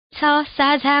छ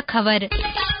साझा खबर।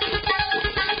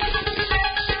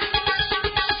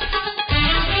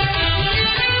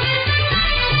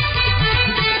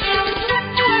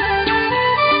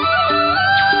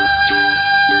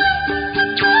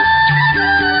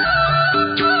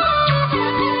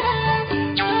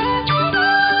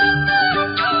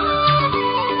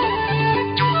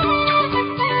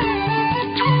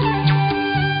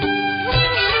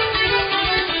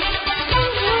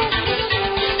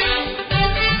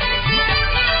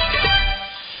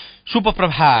 शुभ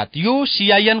प्रभात। यो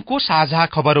सीआईएन को साझा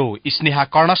खबर हो। स्नेहा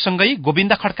कर्णसँगै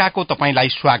गोविन्द खड्काको तपाईंलाई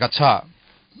स्वागत छ।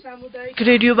 सामुदायिक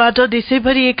रेडियोबाट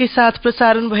देशैभरि एकैसाथ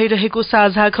प्रसारण भइरहेको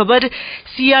साझा खबर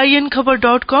सीआईएन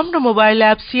खबर.com र मोबाइल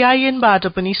एप सीआईएनबाट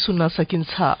पनि सुन्न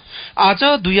सकिन्छ। आज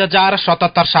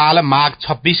 2077 साल माघ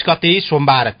 26 गते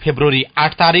सोमबार फेब्रुअरी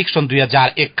 8 तारिक सन्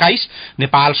 2021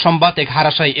 नेपाल सम्वत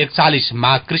 1141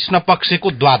 माघ कृष्ण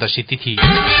पक्षको द्वादशी तिथि।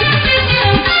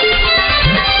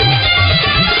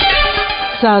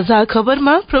 साझा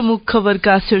खबरमा प्रमुख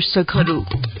खबरका शीर्षकहरू।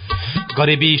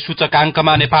 गरिबी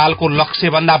सूचकांकमा नेपालको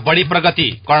लक्ष्यभन्दा बढ़ी प्रगति।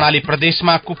 कर्णाली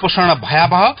प्रदेशमा कुपोषण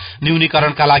भयावह,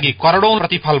 न्यूनीकरणका लागि करोड़ौं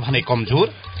प्रतिफल भने कमजोर।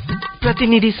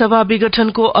 प्रतिनिधि सभा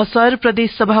विघटनको असर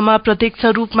प्रदेश सभामा प्रत्यक्ष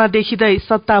रूपमा देखिँदै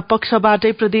सत्ता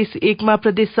पक्षबाटै प्रदेश 1 मा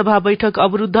प्रदेश सभा बैठक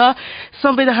अवरुद्ध।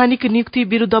 संवैधानिक नियुक्ति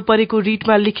विरूद्ध परेको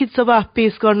रिटमा लिखित जवाफ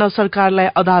पेश गर्न सरकारलाई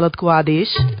अदालतको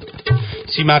आदेश।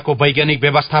 सीमाको वैज्ञानिक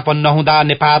व्यवस्थापन नहुँदा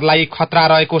नेपाललाई खतरा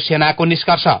रहेको सेनाको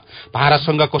निष्कर्ष।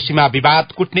 भारतसँगको सीमा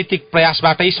विवाद कूटनीतिक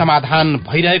प्रयासबाटै समाधान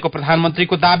भइरहेको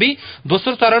प्रधानमन्त्रीको दावी।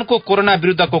 दोस्रो चरणको कोरोना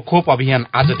विरूद्धको खोप अभियान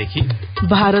आजदेखि।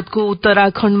 भारतको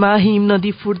उत्तराखण्डमा हिम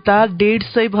नदी फुट्दा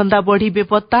 150 भन्दा बढ़ी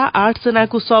बेपत्ता, 8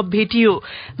 जनाको शव भेटियो।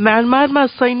 म्यानमारमा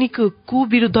सैनिक कु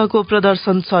विरूद्धको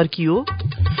प्रदर्शन सर्कियो।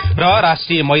 र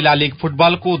राष्ट्रिय महिला लीग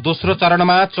फुटबलको दोस्रो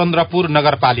चरणमा चन्द्रपुर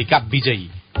नगरपालिका विजयी।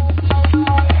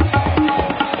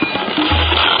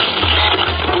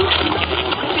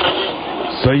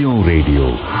 सयौं रेडियो,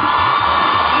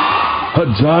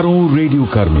 हजारौं रेडियो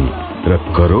कर्मी र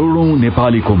करोड़ौं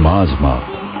नेपालीको माझमा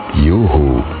यो हो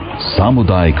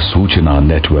सामुदायिक सूचना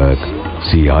नेटवर्क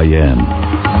सीआईएन।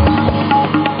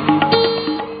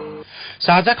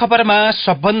 साझा खबरमा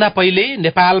सबभन्दा पहिले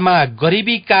नेपालमा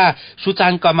गरिबीका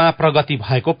सूचांकमा प्रगति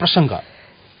भएको प्रसंग।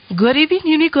 गरिबी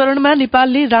न्यूनीकरणमा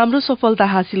नेपालले राम्रो सफलता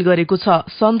हासिल गरेको छ।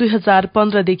 सन्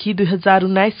 2015 देखि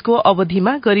 2019 को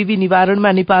अवधिमा गरिबी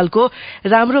निवारणमा नेपालको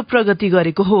राम्रो प्रगति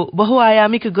गरेको हो।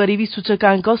 बहुआयामिक गरिबी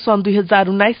सूचकांक सन्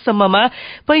 2019 सम्ममा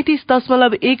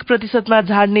 35.1% मा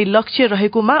झार्ने लक्ष्य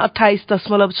रहेकोमा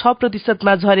 28.6%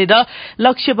 मा झरेर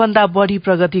लक्ष्य भन्दा बढ़ी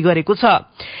प्रगति गरेको छ।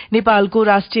 नेपालको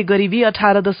राष्ट्रिय गरिबी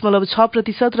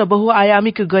 18.6% र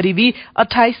बहुआयामिक गरिबी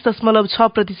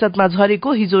 28.6% मा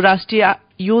झरेको हिजो राष्ट्रिय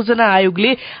योजना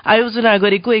आयोगले आयोजना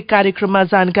गरेको एक कार्यक्रममा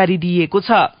जानकारी दिइएको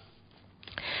छ।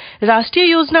 राष्ट्रिय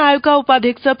योजना आयोगका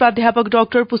उपाध्यक्ष प्राध्यापक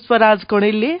डाक्टर पुष्पराज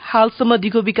कणेलले हालसम्म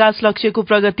दिगो विकास लक्ष्यको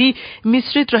प्रगति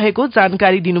मिश्रित रहेको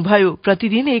जानकारी दिनुभयो।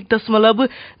 प्रतिदिन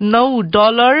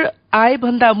 $1.9 आय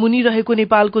भन्दा मुनि रहेको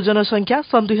नेपालको जनसंख्या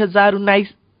सन्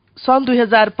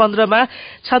 2015 मा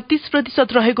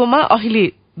 36% रहेकोमा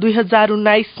अहिले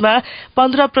 2019 मा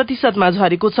 15% मा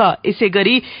झरेको छ।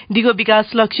 यसैगरी दिगो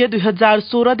विकास लक्ष्य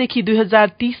 2016 देखि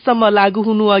 2030 सम्म लागू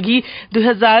हुनु अघि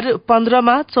 2015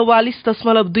 मा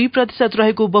 44.2%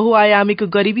 रहेको बहुआयामिक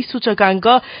गरिबी सूचकांक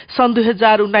सन्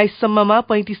 2019 सम्ममा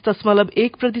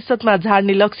 35.1% मा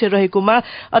झार्ने लक्ष्य रहेकोमा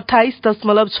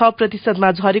 28.6%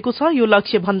 मा झरेको छ। यो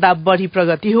लक्ष्य भन्दा बढ़ी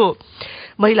प्रगति हो।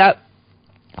 महिला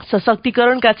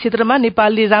सशक्तिकरणका क्षेत्रमा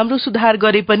नेपालले राम्रो सुधार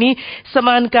गरे पनि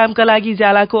समान कामका लागि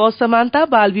ज्यालाको असमानता,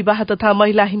 बाल विवाह तथा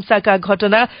महिला हिंसाका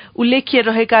घटना उल्लेख्य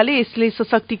रहेकाले यसले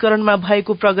सशक्तिकरणमा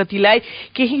भएको प्रगतिलाई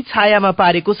केही छायामा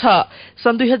पारेको छ।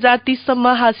 सन् 2030 सम्म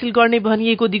हासिल गर्ने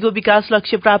भनिएको दिगो विकास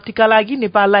लक्ष्य प्राप्तिका लागि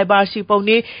नेपाललाई वार्षिक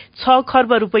पाउने 6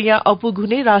 खर्ब रुपैयाँ अपुग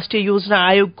हुने राष्ट्रिय योजना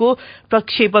आयोगको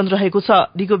प्रक्षेपण रहेको छ।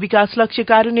 दिगो विकास लक्ष्य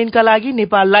कार्यान्वयनका लागि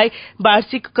नेपाललाई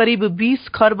वार्षिक करिब 20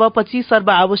 खर्ब 25 अर्ब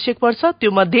आवश्यक पर्छ।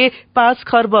 त्यो मध्ये 5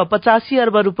 खर्ब 85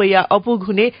 अर्ब रुपैयाँ अपुग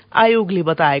हुने आयोगले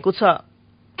बताएको छ।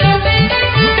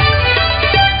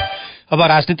 अब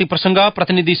राजनीतिक प्रसंग।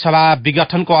 प्रतिनिधि सभा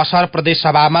विघटनको असर प्रदेश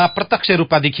सभामा प्रत्यक्ष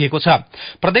रूपमा देखिएको छ।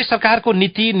 प्रदेश सरकारको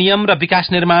नीति, नियम र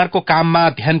विकास निर्माणको काममा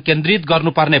ध्यान केन्द्रित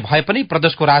गर्नुपर्ने भए पनि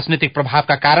प्रदेशको राजनीतिक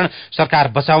प्रभावका कारण सरकार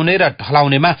बचाउने र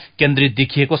ढलाउनेमा केन्द्रित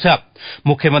देखिएको छ।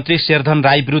 मुख्यमन्त्री शेरधन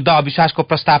राई विरूद्ध अविश्वासको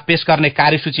प्रस्ताव पेश गर्ने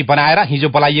कार्यसूची बनाएर हिजो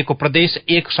बोलाइएको प्रदेश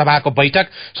 1 सभाको बैठक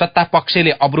सत्ता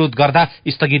पक्षले अवरोध गर्दा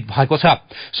स्थगित भएको छ।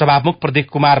 सभामुख प्रदीप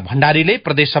कुमार भण्डारीले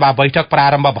प्रदेश सभा बैठक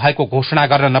प्रारम्भ भएको घोषणा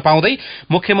गर्न नपाउँदै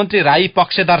मुख्यमन्त्री राई स्थायी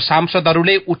पक्षधर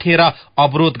सांसदहरूले उठेर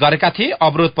अवरोध गरेका थिए।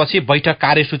 अवरोधपछि बैठक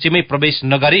कार्यसूचीमै प्रवेश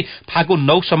नगरी फागुन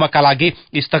 9 सम्मका लागि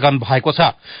स्थगन भएको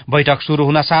छ। बैठक शुरू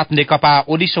हुन साथ नेकपा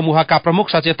ओली समूहका प्रमुख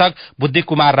सचेतक बुद्धि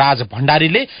कुमार राज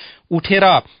भण्डारीले उठेर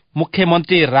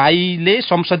मुख्यमन्त्री राईले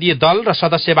संसदीय दल र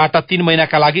सदस्यबाट 3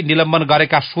 महिनाका लागि निलम्बन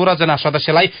गरेका 16 जना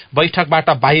सदस्यलाई बैठकबाट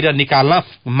बाहिर निकाल्न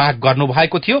माग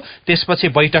गर्नुभएको थियो। त्यसपछि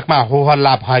बैठकमा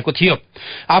होहल्ला भएको थियो।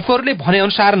 आफूहरूले भने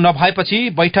अनुसार नभएपछि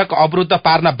बैठक अवरुद्ध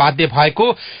पार्न बाध्य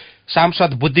भएको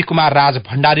सांसद बुद्धि कुमार राज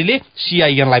भण्डारीले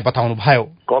सीआईएनलाई बताउनुभयो।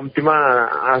 कम्तीमा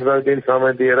 8-10 दिन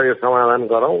समय दिएर यो समाधान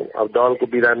गरौं। अब दलको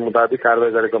विधान मुताबिक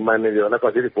कारबाही गरेको मान्यजीहरूलाई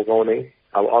कसरी फुकाउने,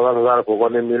 अब अदालतबाट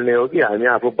फुकाउने मिल्ने हो कि हामी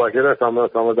आफू बसेर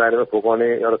समझदारीमा फुकाउने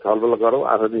एउटा छलफल गरौं।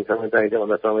 8 दिन समय चाहिन्छ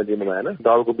भन्दा समय दिनु भएन।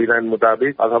 दलको विधान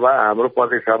मुताबिक अथवा हाम्रो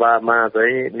प्रदेश सभामा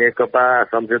चाहिँ नेकपा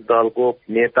संसदीय दलको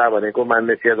नेता भनेको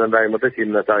मान्य सियाजन राई मात्रै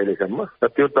चिन्ह छ अहिलेसम्म। र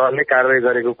त्यो दलले कारबाही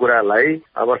गरेको कुरालाई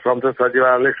अब संसद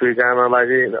सचिवालयले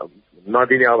स्वीकार्नलाई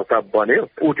नदिने अवस्था बन्यो।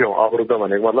 उठ्यौं। अवरुद्ध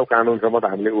भनेको मतलब कानूनसम्म त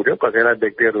हामीले उठ्यौं। कसैलाई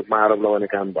व्यक्तिगत रूपमा आरोप लगाउने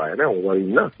काम भएन,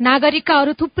 गरिन्न। नागरिकका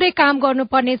अरू थुप्रै काम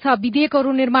गर्नुपर्ने छ,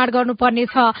 विधेयकहरू निर्माण गर्नुपर्ने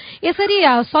छ। यसरी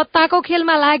सत्ताको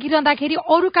खेलमा लागिरहँदाखेरि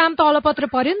अरू काम त अलपत्र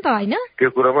पर्यो नि त, होइन? त्यो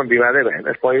कुरोमा विवादै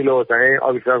भएन। पहिलो चाहिँ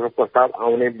अविश्वासको प्रस्ताव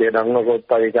आउने बेढङ्गको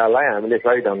तरिकालाई हामीले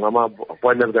सही ढंगमा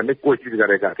परिणत गर्ने कोसिस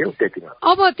गरेका थियौं त्यतिमा।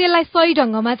 अब त्यसलाई सही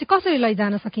ढंगमा चाहिँ कसरी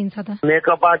लैजान सकिन्छ त?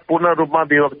 नेकपा पूर्ण रूपमा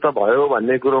विभक्त भयो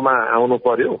भन्ने कुरोमा आउनु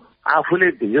पर्यो। आफूले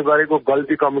हिजो गरेको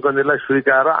गल्ती कमिकन्जीलाई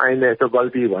स्वीकार आइने यस्तो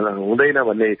गल्ती हुँदैन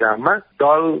भन्ने हिसाबमा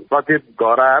दल सचेत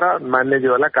गराएर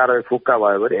मान्यजीहरूलाई कारबाही फुक्का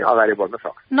भयो भने अगाडि बढ्न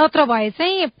सक्छ। नत्र भए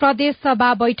चाहिँ प्रदेश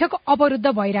सभा बैठक अवरुद्ध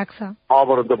भइराख्छ।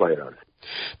 अवरुद्ध भइरहन्छ।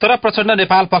 तर प्रचण्ड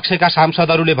नेपाल पक्षका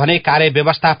सांसदहरूले भने कार्य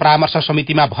व्यवस्था परामर्श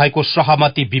समितिमा भएको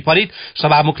सहमति विपरीत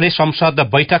सभामुखले संसद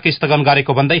बैठक स्थगन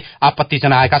गरेको भन्दै आपत्ति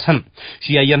जनाएका छन्।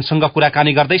 सीआईएनसँग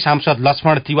कुराकानी गर्दै सांसद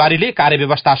लक्ष्मण तिवारीले कार्य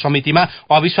व्यवस्था समितिमा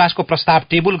अविश्वासको प्रस्ताव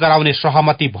टेबुल गराउने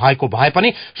सहमति भएको भए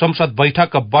पनि संसद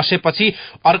बैठक बसेपछि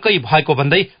अर्कै भएको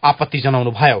भन्दै आपत्ति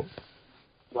जनाउनुभयो।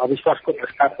 अविश्वासको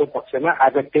प्रस्तावको पक्षमा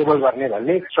आज टेबल गर्ने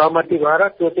भन्ने सहमति भएर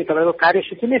त्यो चाहिँ तपाईँको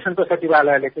कार्यसूची नै संसद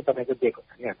सचिवालयले चाहिँ तपाईँको दिएको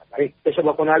छ नि है। त्यसो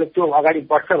भएको हुनाले त्यो अगाडि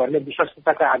बढ्छ भन्ने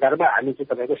विश्वस्तताको आधारमा हामी चाहिँ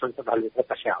तपाईँको संसद हलभित्र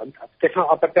पस्या हो नि त। त्यसमा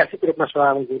अप्रत्याशित रूपमा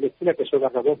सभामुखले किन त्यसो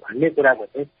गर्नुभयो भन्ने कुराको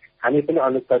चाहिँ हामी पनि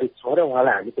अनुत्तरित छौँ र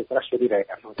उहाँलाई हामी त्यो कुरा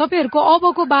सोधिरहेका छौँ। तपाईँहरूको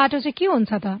अबको बाटो चाहिँ के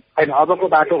हुन्छ त? होइन, अबको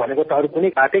बाटो भनेको त अरू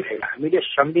कुनै बाटै छैन। हामीले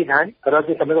संविधान र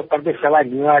चाहिँ तपाईँको प्रदेश सभा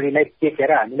नियमावलीलाई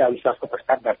टेकेर हामीले अविश्वासको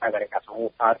प्रस्ताव दर्ता गरेका छौँ।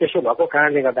 त्यसो भएको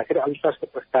कारणले गर्दाखेरि अविश्वासको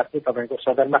प्रस्ताव चाहिँ तपाईँको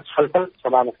सदनमा छलफल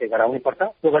सभामुखले गराउनु पर्छ।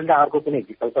 त्योभन्दा अर्को कुनै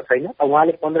विकल्प छैन।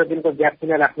 उहाँले 15 दिनको ग्याप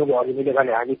किन राख्नुभयो अघि मैले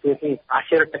भने हामी त्यो चाहिँ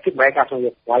आश्चर्यचकित भएका छौँ।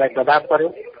 उहाँलाई दबाब पर्यो,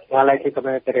 उहाँलाई चाहिँ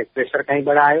तपाईँको प्रेसर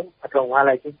कहीँबाट आयो अथवा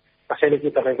उहाँलाई चाहिँ कसैले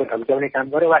चाहिँ तपाईँको धम्क्याउने काम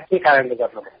गर्यो वा के कारणले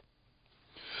गर्नुभयो।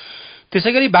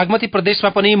 त्यसैगरी बागमती प्रदेशमा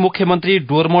पनि मुख्यमन्त्री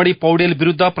डोरमणी पौडेल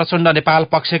विरूद्ध प्रचण्ड नेपाल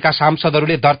पक्षका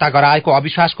सांसदहरूले दर्ता गराएको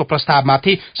अविश्वासको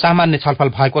प्रस्तावमाथि सामान्य छलफल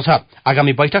भएको छ।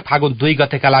 आगामी बैठक फागुन 2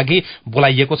 गतेका लागि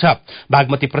बोलाइएको छ।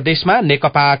 बागमती प्रदेशमा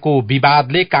नेकपाको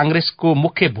विवादले कांग्रेसको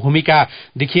मुख्य भूमिका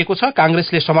देखिएको छ।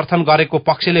 कांग्रेसले समर्थन गरेको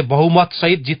पक्षले बहुमत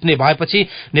सहित जित्ने भएपछि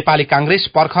नेपाली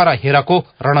कांग्रेस पर्ख र हेरको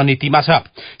रणनीतिमा छ।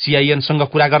 सीआईएनसँग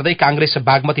कुरा गर्दै कांग्रेस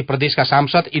बागमती प्रदेशका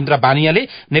सांसद इन्द्र बानियाले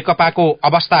नेकपाको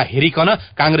अवस्था हेरिकन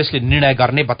कांग्रेसले निर्णय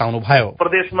गर्ने बताउनुभयो।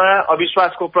 प्रदेशमा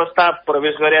अविश्वासको प्रस्ताव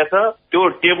प्रवेश गरेको छ, त्यो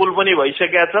टेबल पनि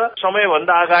भइसकेको छ।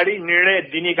 समयभन्दा अगाडि निर्णय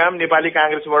दिने काम नेपाली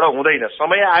कांग्रेसबाट हुँदैन।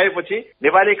 समय आएपछि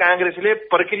नेपाली कांग्रेसले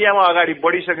प्रक्रियामा अगाडि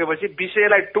बढिसकेपछि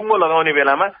विषयलाई टुङ्गो लगाउने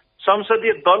बेलामा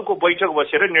संसदीय दलको बैठक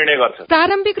बसेर निर्णय गर्छ।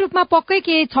 प्रारम्भिक रूपमा पक्कै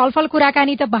केही छलफल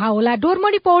कुराकानी त भयो होला।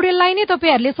 डोरमणी पौडेललाई नै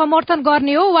तपाईहरुले समर्थन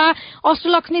गर्ने हो वा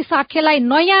अष्टलक्ष्मी साक्यलाई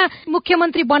नयाँ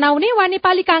मुख्यमन्त्री बनाउने वा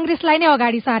नेपाली कांग्रेसलाई नै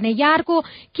अगाडि सार्ने, यहाँहरुको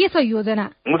के छ योजना?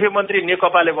 मुख्यमन्त्री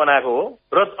नेकपाले बनाएको हो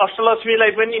र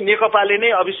अष्टलक्ष्मीलाई पनि नेकपाले नै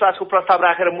अविश्वासको प्रस्ताव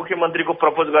राखेर मुख्यमन्त्रीको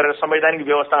प्रपोज गरेर संवैधानिक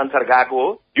व्यवस्था अनुसार गएको हो।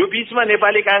 यो बीचमा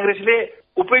नेपाली कांग्रेसले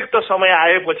उपयुक्त समय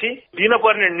आएपछि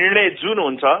दिनुपर्ने निर्णय जुन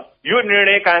हुन्छ यो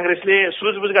निर्णय कांग्रेसले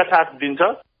सुझबुझका साथ दिन्छ।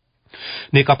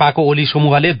 नेकपाको ओली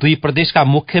समूहले 2 प्रदेशका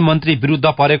मुख्यमन्त्री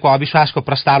विरूद्ध परेको अविश्वासको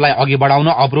प्रस्तावलाई अघि बढाउन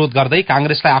अवरोध गर्दै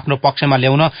कांग्रेसलाई आफ्नो पक्षमा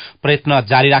ल्याउन प्रयत्न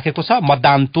जारी राखेको छ।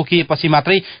 मतदान तोकिएपछि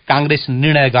मात्रै कांग्रेस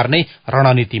निर्णय गर्ने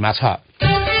रणनीतिमा छ।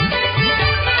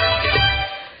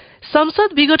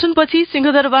 संसद विघटनपछि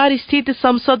सिंहदरबार स्थित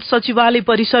संसद सचिवालय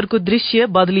परिसरको दृश्य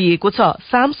बदलिएको छ।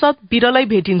 सांसद विरलै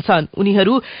भेटिन्छन्।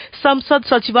 उनीहरू संसद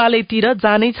सचिवालयतिर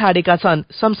जानै छाडेका छन्।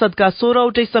 संसदका 16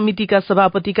 वटै समितिका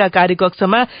सभापतिका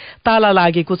कार्यकक्षमा ताला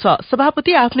लागेको छ।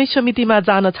 सभापति आफ्नै समितिमा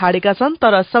जान छाडेका छन्,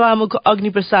 तर सभामुख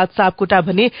अग्निप्रसाद सापकोटा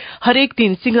भने हरेक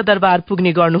दिन सिंहदरबार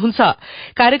पुग्ने गर्नुहुन्छ।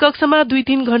 कार्यकक्षमा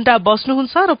 2-3 घण्टा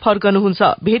बस्नुहुन्छ र फर्कनुहुन्छ।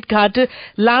 भेटघाट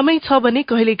लामै छ भने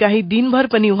कहिलेकाहीँ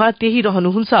दिनभर पनि उहाँ त्यही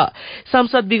रहनुहुन्छ।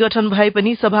 संसद विघटन भए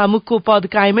पनि सभामुखको पद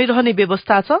कायमै रहने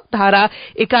व्यवस्था छ। धारा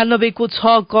 91 को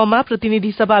 6 क मा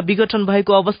प्रतिनिधि सभा विघटन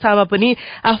भएको अवस्थामा पनि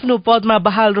आफ्नो पदमा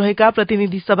बहाल रहेका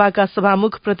प्रतिनिधि सभाका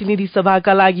सभामुख प्रतिनिधि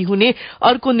सभाका लागि हुने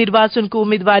अर्को निर्वाचनको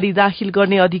उम्मेदवारी दाखिल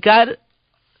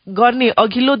गर्ने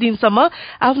अघिल्लो दिनसम्म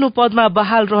आफ्नो पदमा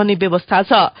बहाल रहने व्यवस्था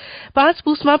छ। 5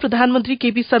 पुसमा प्रधानमन्त्री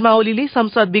केपी शर्मा ओलीले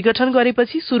संसद विघटन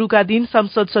गरेपछि शुरूका दिन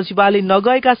संसद सचिवालय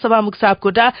नगएका सभामुख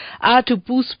सापकोटा 8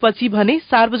 पुसपछि भने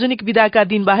सार्वजनिक विदाका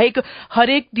दिन बाहेक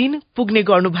हरेक दिन पुग्ने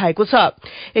गर्नु भएको छ।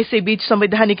 यसैबीच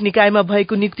संवैधानिक निकायमा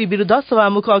भएको नियुक्ति विरूद्ध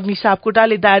सभामुख अग्नि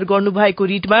सापकोटाले दायर गर्नुभएको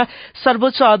रिटमा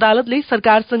सर्वोच्च अदालतले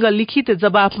सरकारसँग लिखित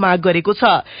जवाफ माग गरेको छ।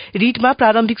 रिटमा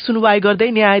प्रारम्भिक सुनवाई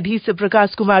गर्दै न्यायाधीश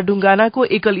प्रकाश कुमार ढुंगानाको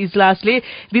एकल इजलासले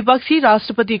विपक्षी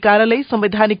राष्ट्रपति कार्यालय,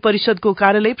 संवैधानिक परिषदको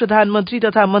कार्यालय, प्रधानमन्त्री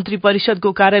तथा मन्त्री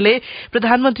परिषदको कार्यालय,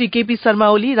 प्रधानमन्त्री केपी शर्मा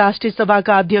ओली, राष्ट्रिय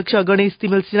सभाका अध्यक्ष गणेश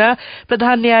तिमिल सिन्हा,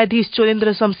 प्रधान न्यायाधीश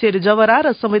चोलेन्द्र शमशेर जवरा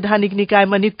र संवैधानिक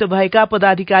निकायमा नियुक्त भएका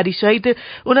पदाधिकारी सहित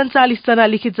 39 जना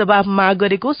लिखित जवाफ माग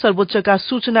गरेको सर्वोच्चका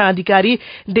सूचना अधिकारी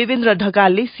देवेन्द्र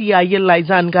ढकालले सीआईएललाई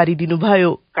जानकारी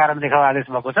दिनुभयो। कारण देखाउ आदेश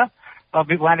भएको छ।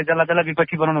 उहाँले जल्ला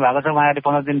विपक्षी बनाउनु भएको छ। उहाँले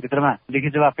 15 दिनभित्रमा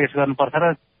लिखित जवाब पेश गर्नुपर्छ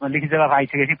र लिखित जवाब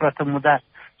आइसकेपछि प्रस्तुत मुद्दा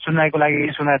सुनवाईको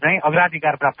लागि सुनवाई चाहिँ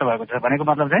अग्राधिकार प्राप्त भएको छ। भनेको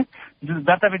मतलब चाहिँ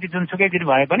दर्तावेदी जुनसुकै दिन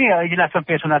भए पनि इजलासमा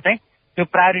पेश हुन चाहिँ त्यो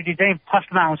प्रायोरिटी चाहिँ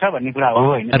फर्स्टमा आउँछ भन्ने कुरा हो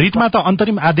होइन। रिटमा त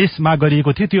अन्तरिम आदेश माग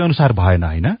गरिएको थियो, त्यो अनुसार भएन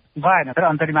होइन? भएन। तर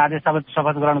अन्तरिम आदेश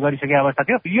शपथ ग्रहण गरिसके अवस्था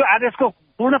थियो। यो आदेशको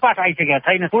पूर्ण पाठ आइसकेको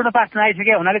छैन। पूर्ण पाठ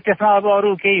नआइसके हुनाले त्यसमा अब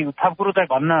अरू केही थप कुरो त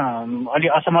भन्न अलि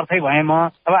असमर्थै भएँ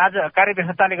म। अब आज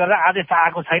कार्यव्यस्तताले गर्दा आदेश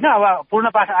आएको छैन। अब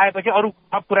पूर्ण पाठ आएपछि अरू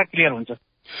थप कुरा क्लियर हुन्छ।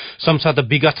 संसद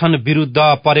विघटन विरूद्ध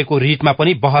परेको रिटमा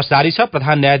पनि बहस जारी छ।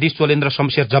 प्रधान न्यायाधीश चोलेन्द्र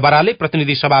शमशेर जबराले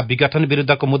प्रतिनिधि सभा विघटन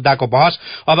विरूद्धको मुद्दाको बहस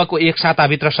अबको 1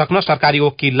 साताभित्र सक्न सरकारी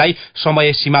वकिललाई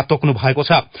समय सीमा तोक्नु भएको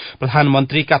छ।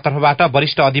 प्रधानमन्त्रीका तर्फबाट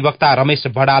वरिष्ठ अधिवक्ता रमेश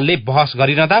बडालले बहस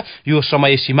गरिरहँदा यो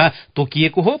समय सीमा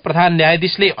तोकिएको हो। प्रधान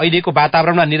न्यायाधीशले अहिलेको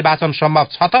वातावरणमा निर्वाचन सम्भव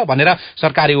छ त भनेर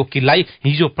सरकारी वकिललाई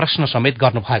हिजो प्रश्न समेत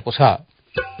गर्नु भएको छ।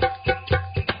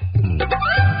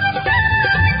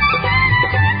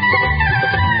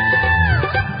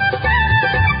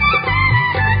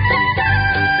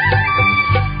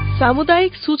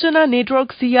 सामुदायिक सूचना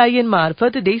नेटवर्क सीआईएन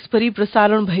मार्फत देशभरि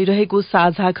प्रसारण भइरहेको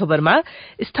साझा खबरमा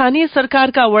स्थानीय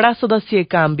सरकारका वडा सदस्य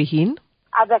कामविहीन,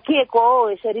 आज के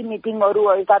को यसरी मिटिङहरू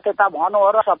यता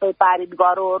भनौँ र सबै पारित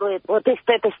गरौँ हो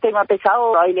त्यस्तै मात्रै छ।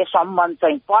 अहिले सम्बन्ध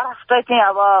चाहिँ पराष्ट्र चाहिँ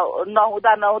अब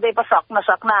नहुँदै पो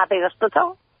सक्न आँटे जस्तो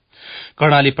छ।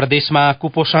 कर्णाली प्रदेशमा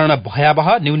कुपोषण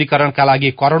भयावह, न्यूनीकरणका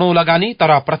लागि करोड़ौं लगानी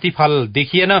तर प्रतिफल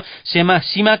देखिएन।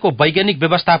 सीमाको वैज्ञानिक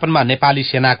व्यवस्थापनमा नेपाली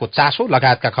सेनाको चासो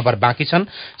लगायतका खबर बाँकी छन्।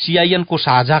 सीआईएनको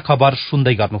साझा खबर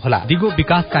सुन्दै गर्नुहोला। दिगो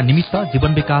विकासका निमित्त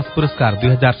जीवन विकास पुरस्कार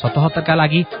 2077 का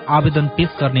लागि आवेदन पेश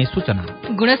गर्ने सूचना।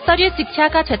 गुणस्तरीय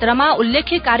शिक्षाका क्षेत्रमा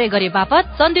उल्लेख्य कार्य गरे बापत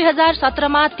सन् 2017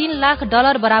 मा $3 लाख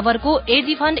बराबरको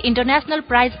एजी फण्ड इन्टरनेशनल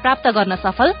प्राइज प्राप्त गर्न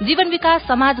सफल जीवन विकास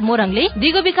समाज मोरङले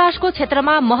दिगो विकासको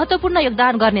क्षेत्रमा महत्वपूर्ण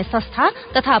योगदान गर्ने संस्था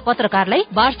तथा पत्रकारलाई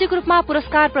वार्षिक रूपमा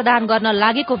पुरस्कार प्रदान गर्न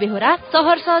लागेको बेहोरा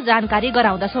सहर्ष जानकारी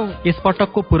गराउँदछौ। यस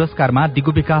पटकको पुरस्कारमा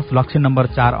दिगो विकास लक्ष्य नम्बर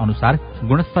 4 अनुसार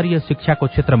गुणस्तरीय शिक्षाको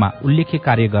क्षेत्रमा उल्लेख्य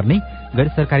कार्य गर्ने गैर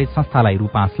सरकारी संस्थालाई रु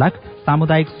 5 लाख,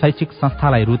 सामुदायिक शैक्षिक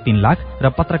संस्थालाई रु 3 लाख र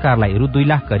पत्रकारलाई रु 2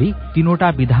 लाख गरी 3वटा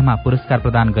विधामा पुरस्कार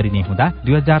प्रदान गरिने हुँदा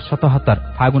 2077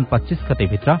 फागुन 25 गते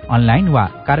भित्र अनलाइन वा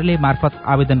कार्यालय मार्फत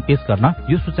आवेदन पेश गर्न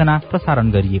यो सूचना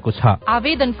प्रसारण गरिएको छ।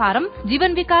 आवेदन फारम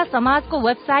जीवन विकास समाजको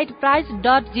वेबसाइट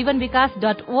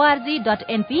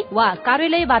prize.jivanvikas.org.np वा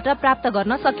कार्यालयबाट प्राप्त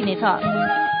गर्न सकिनेछ।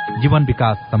 जीवन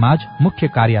विकास समाज मुख्य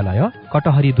कार्यालय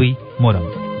कटहरी 2 मोरङ।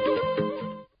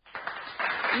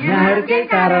 यहाँहरुकै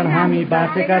कारण हामी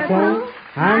बाँचेका छौं,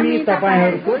 हामी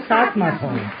तपाईहरुको साथमा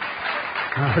छौं।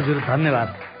 हजुर धन्यवाद।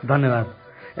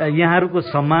 यहाँहरुको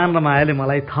सम्मान र मायाले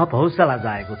मलाई थप हौसला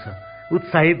जाएको छ,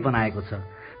 उत्साहित बनाएको छ।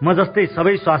 म जस्तै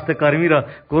सबै स्वास्थ्य कर्मी र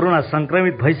कोरोना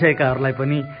संक्रमित भइसकेकाहरूलाई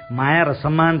पनि माया र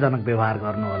सम्मानजनक व्यवहार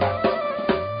गर्नुहोला।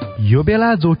 यो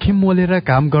बेला जोखिम मोलेर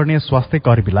काम गर्ने स्वास्थ्य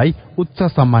कर्मीलाई उच्च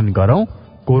सम्मान गरौं।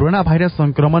 कोरोना भाइरस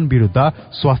संक्रमण विरुद्ध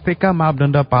स्वास्थ्यका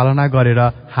मापदण्ड पालना गरेर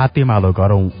हातेमालो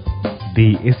गरौं।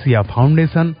 दि एसिया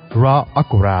फाउन्डेशन र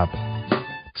अकुराब।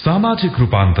 सामाजिक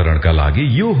रूपान्तरणका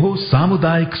लागि यो हो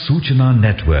सामुदायिक सूचना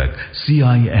नेटवर्क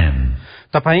सीआईएन।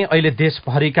 तपाईँ अहिले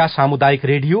देशभरिका सामुदायिक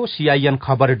रेडियो CIN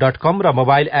खबर.com र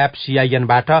मोबाइल एप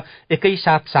CIN-बाट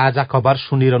एकैसाथ साझा खबर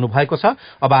सुनिरहनु भएको छ।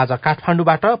 अब आज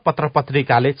काठमाडौँबाट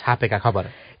पत्र-पत्रिकाले छापेका खबर।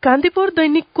 कान्तिपुर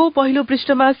दैनिकको पहिलो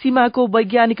पृष्ठमा सीमाको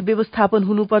वैज्ञानिक व्यवस्थापन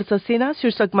हुनुपर्छ सेना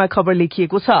शीर्षकमा खबर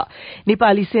लेखिएको छ।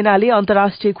 नेपाली सेनाले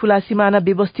अन्तर्राष्ट्रिय खुला सिमाना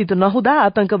व्यवस्थित नहुँदा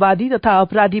आतंकवादी तथा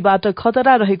अपराधीबाट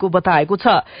खतरा रहेको बताएको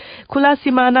छ। खुला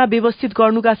सिमाना व्यवस्थित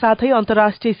गर्नुका साथै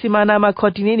अन्तर्राष्ट्रिय सिमानामा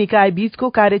खटिने निकाय बीचको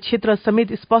कार्यक्षेत्र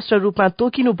समेत स्पष्ट रूपमा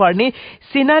तोकिनुपर्ने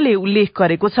सेनाले उल्लेख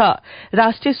गरेको छ।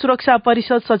 राष्ट्रिय सुरक्षा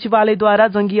परिषद सचिवालयद्वारा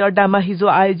जंगी अड्डामा हिजो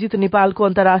आयोजित नेपालको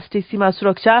अन्तर्राष्ट्रिय सीमा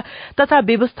सुरक्षा तथा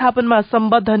व्यवस्थापनमा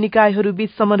सम्बद्ध निकायहरूबीच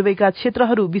समन्वयका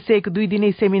क्षेत्रहरू विषयक 2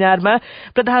 दिने सेमिनारमा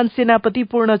प्रधान सेनापति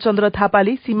पूर्णचन्द्र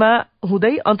थापाले सीमा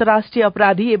हुँदै अन्तर्राष्ट्रिय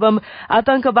अपराधी एवं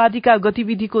आतंकवादीका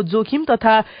गतिविधिको जोखिम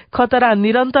तथा खतरा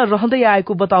निरन्तर रहँदै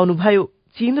आएको बताउनुभयो।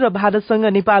 चीन र भारतसँग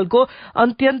नेपालको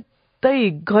अत्यन्तै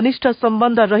घनिष्ठ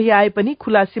सम्बन्ध रहिआए पनि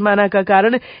खुला सिमानाका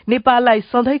कारण नेपाललाई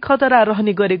सधैँ खतरा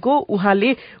रहने गरेको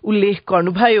उहाँले उल्लेख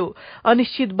गर्नुभयो।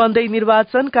 अनिश्चित बन्दै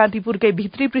निर्वाचन कान्तिपुरकै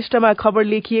भित्री पृष्ठमा खबर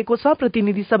लेखिएको छ।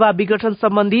 प्रतिनिधि सभा विघटन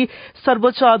सम्बन्धी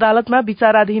सर्वोच्च अदालतमा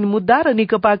विचाराधीन मुद्दा र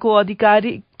नेकपाको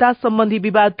अधिकारिता सम्बन्धी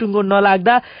विवाद टुङ्गो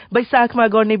नलाग्दा वैशाखमा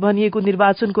गर्ने भनिएको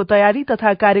निर्वाचनको तयारी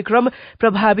तथा कार्यक्रम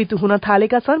प्रभावित हुन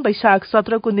थालेका छन्। वैशाख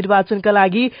 17 को निर्वाचनका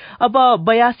लागि अब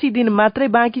 82 दिन मात्रै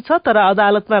बाँकी छ, तर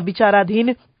अदालतमा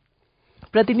विचाराधीन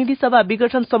प्रतिनिधि सभा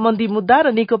विघटन सम्बन्धी मुद्दा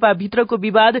र नेकपा भित्रको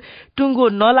विवाद टुङ्गो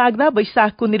नलाग्दा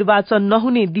वैशाखको निर्वाचन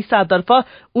नहुने दिशातर्फ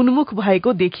उन्मुख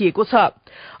भएको देखिएको छ।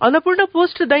 अन्नपूर्ण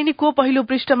पोस्ट दैनिकको पहिलो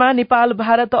पृष्ठमा नेपाल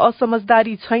भारत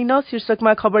असमझदारी छैन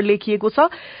शीर्षकमा खबर लेखिएको छ।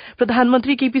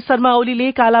 प्रधानमन्त्री केपी शर्मा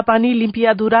ओलीले कालापानी,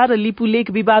 लिम्पियाधुरा र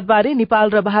लिपुलेक विवादबारे नेपाल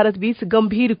र भारत बीच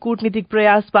गम्भीर कूटनीतिक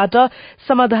प्रयासबाट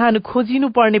समाधान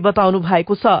खोजिनुपर्ने बताउनु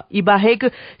भएको छ। यी बाहेक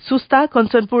सुस्ता,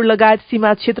 कञ्चनपुर लगायत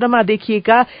सीमा क्षेत्रमा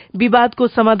देखिएका विवादको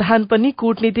समाधान पनि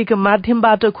कूटनीतिक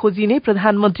माध्यमबाट खोजिने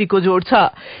प्रधानमन्त्रीको जोड़ छ।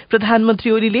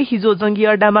 प्रधानमन्त्री ओलीले हिजो जंगी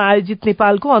अड्डामा आयोजित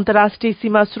नेपालको अन्तर्राष्ट्रिय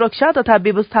सीमा सुरक्षा तथा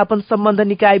व्यवस्थापन सम्बन्ध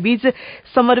निकाय बीच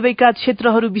समन्वयका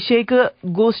क्षेत्रहरू विषयक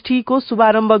गोष्ठीको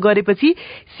शुभारम्भ गरेपछि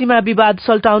सीमा विवाद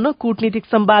सल्टाउन कूटनीतिक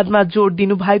संवादमा जोड़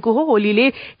दिनु भएको हो। ओलीले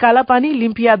कालापानी,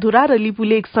 लिम्पियाधुरा र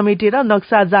लिपुलेक समेटेर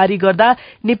नक्सा जारी गर्दा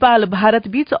नेपाल भारत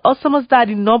बीच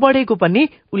असमझदारी नबढेको पनि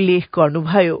उल्लेख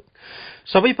गर्नुभयो।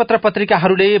 सबै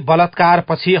पत्र-पत्रिकाहरूले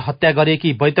बलात्कारपछि हत्या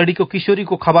गरेकी बैतडीको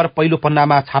किशोरीको खबर पहिलो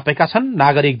पन्नामा छापेका छन्।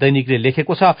 नागरिक दैनिकले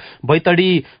लेखेको छ,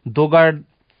 बैतडी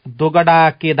दोगडा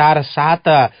केदार 7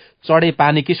 चढे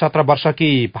पानीकी 17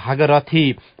 वर्षकी भागरथी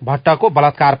भट्टको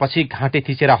बलात्कारपछि घाँटी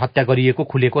थिचेर हत्या गरिएको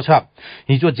खुलेको छ।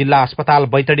 हिजो जिल्ला अस्पताल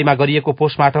बैतडीमा गरिएको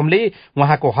पोस्टमार्टमले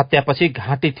उहाँको बलात्कारपछि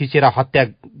घाँटी थिचेर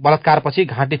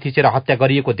हत्या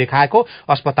गरिएको देखाएको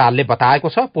अस्पतालले बताएको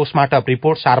छ। पोस्टमार्टम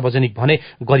रिपोर्ट सार्वजनिक भने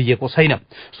गरिएको छैन।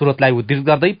 स्रोतलाई उद्धृत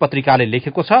गर्दै पत्रिकाले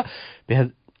लेखेको छ,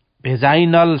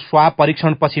 भेजाइनल स्वाब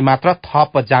परीक्षणपछि मात्र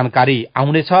थप जानकारी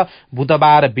आउनेछ।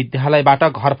 बुधबार विद्यालयबाट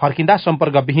घर फर्किँदा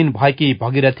सम्पर्कविहीन भएकी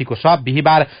भगीरथीको शव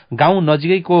बिहीबार गाउँ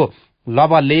नजिकैको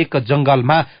लबलेक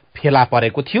जंगलमा फेला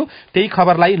परेको थियो। त्यही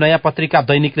खबरलाई नयाँ पत्रिका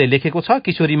दैनिकले लेखेको छ,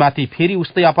 किशोरीमाथि फेरि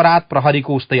उस्तै अपराध,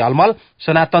 प्रहरीको उस्तै अलमल।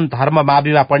 सनातन धर्म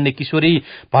माविमा पढ्ने किशोरी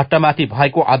भट्टमाथि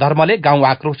भएको अधर्मले गाउँ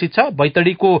आक्रोशित छ।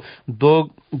 बैतडीको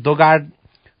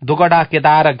दोगडा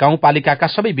केदार गाउँपालिकाका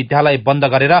सबै विद्यालय बन्द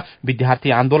गरेर विद्यार्थी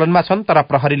आन्दोलनमा छन्, तर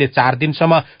प्रहरीले 4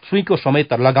 दिनसम्म सुईको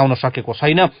समेत लगाउन सकेको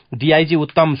छैन। डीआईजी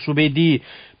उत्तम सुवेदी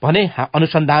भने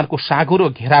अनुसन्धानको साँघुरो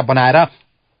घेरा बनाएर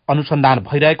अनुसन्धान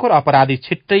भइरहेको र अपराधी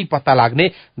छिट्टै पत्ता लाग्ने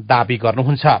दावी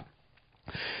गर्नुहुन्छ।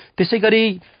 त्यसैगरी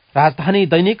राजधानी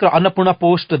दैनिक र अन्नपूर्ण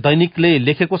पोस्ट दैनिकले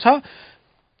लेखेको छ,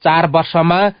 4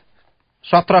 वर्षमा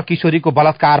 17 किशोरीको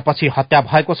बलात्कारपछि हत्या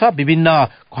भएको छ। विभिन्न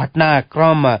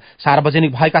घटनाक्रम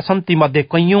सार्वजनिक भएका छन्। तीमध्ये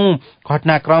कैयौं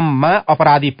घटनाक्रममा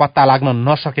अपराधी पत्ता लाग्न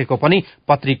नसकेको पनि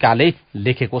पत्रिकाले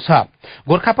लेखेको छ।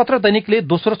 गोर्खापत्र दैनिकले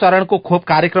दोस्रो चरणको खोप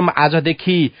कार्यक्रम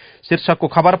आजदेखि शीर्षकको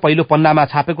खबर पहिलो पन्नामा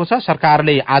छापेको छ।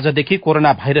 सरकारले आजदेखि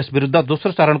कोरोना भाइरस विरूद्ध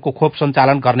दोस्रो चरणको खोप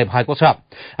सञ्चालन गर्ने भएको छ।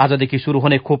 आजदेखि शुरू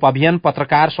हुने खोप अभियान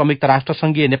पत्रकार, संयुक्त राष्ट्र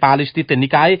संघीय नेपाल स्थित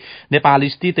निकाय, नेपाल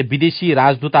स्थित विदेशी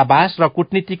राजदूतावास र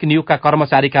कूटनीतिक नियोगका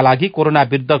कर्मचारीका लागि कोरोना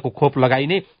विरूद्धको खोप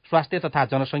लगाइने स्वास्थ्य तथा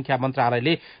जनसंख्या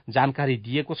मन्त्रालयले जानकारी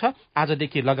दिएको छ।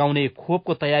 आजदेखि लगाउने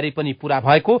खोपको तयारी पनि पूरा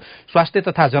भएको स्वास्थ्य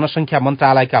तथा जनसंख्या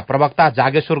मन्त्रालयका प्रवक्ता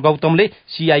जागेश्वर गौतमले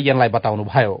सीआईएनलाई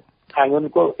बताउनुभयो।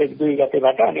 फागुनको 1-2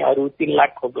 गतेबाट अनि अरू 3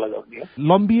 लाख खोप लगाउने हो।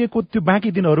 लम्बिएको त्यो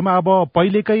बाँकी दिनहरूमा अब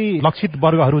पहिलेकै लक्षित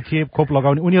वर्गहरू थिए खोप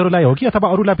लगाउने, उनीहरूलाई हो कि अथवा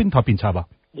अरूलाई पनि थपिन्छ? अब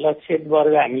लक्षित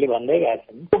वर्ग हामीले भन्दै गएका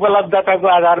छौँ। उपलब्धताको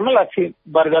आधारमा लक्षित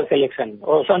वर्ग सेलेक्सन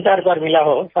हो। सञ्चारकर्मीलाई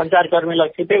हो, सञ्चारकर्मी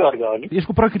लक्षितै वर्ग हो नि।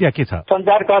 यसको प्रक्रिया के छ?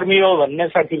 सञ्चारकर्मी हो भन्ने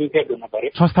सर्टिफिकेट हुन पर्यो।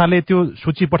 संस्थाले त्यो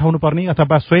सूची पठाउनु पर्ने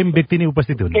अथवा स्वयं व्यक्ति नै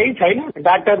उपस्थित हुने? केही छैन,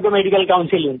 डाक्टरको मेडिकल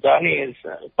काउन्सिल हुन्छ। अनि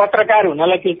पत्रकार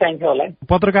हुनलाई के चाहिन्छ होला?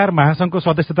 पत्रकार महासंघको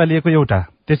सदस्यता लिएको एउटा,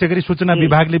 त्यसै गरी सूचना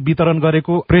विभागले वितरण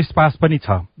गरेको प्रेस पास पनि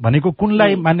छ भनेको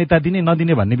कुनलाई मान्यता दिने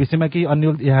नदिने भन्ने विषयमा केही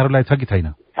अन्यल यहाँहरूलाई छ कि छैन?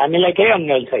 हामीलाई केही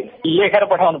अन्यल छैन। लेखेर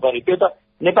पठाउनु पर्यो। त्यो त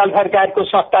नेपाल सरकारको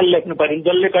संस्थाले लेख्नु पर्यो।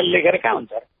 जसले कहिले लेखेर कहाँ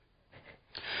हुन्छ?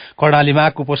 कर्णालीमा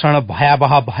कुपोषण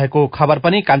भयावह भएको खबर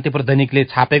पनि कान्तिपुर दैनिकले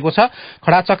छापेको छ।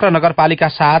 खडाचक्र नगरपालिका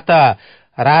 7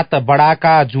 रात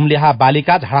बडाका जुम्ल्याहा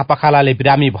बालिका झाडापखालाले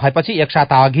बिरामी भएपछि एक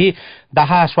साता अघि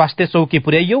दाहा स्वास्थ्य चौकी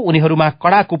पुर्याइयो। उनीहरूमा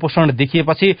कडा कुपोषण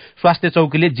देखिएपछि स्वास्थ्य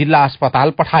चौकीले जिल्ला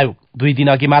अस्पताल पठायो। 2 दिन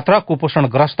अघि मात्र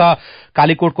कुपोषणग्रस्त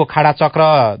कालीकोटको खाडाचक्र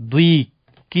 2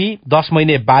 कि 10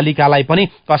 महिने बालिकालाई पनि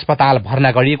अस्पताल भर्ना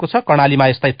गरिएको छ। कर्णालीमा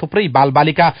यस्तै थुप्रै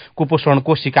बालबालिका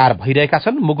कुपोषणको शिकार भइरहेका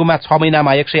छन्। मुगुमा 6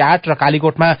 महिनामा 108 र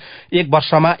कालीकोटमा 1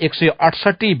 वर्षमा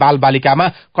 168 बालबालिकामा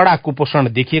कडा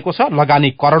कुपोषण देखिएको छ। लगानी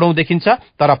करोडौं देखिन्छ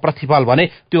तर प्रतिफल भने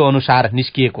त्यो अनुसार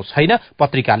निस्किएको छैन,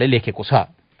 पत्रिकाले लेखेको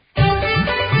छ।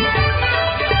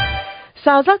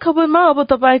 साझा खबरमा अब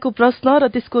तपाईको प्रश्न र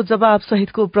त्यसको जवाब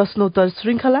सहितको प्रश्नोत्तर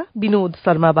श्रृंखला विनोद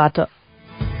शर्माबाट।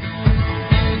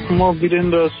 म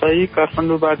वीरेन्द्र साई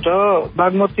काठमाडौँबाट।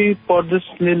 बागमती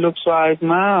प्रदेशले लोकसभा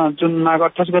आयोगमा जुन माघ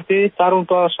 28 गते 4औं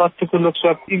तह स्वास्थ्यको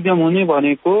लोकसभा एक्जाम हुने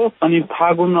भनेको अनि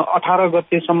फागुन 18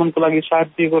 गतेसम्मको लागि साथ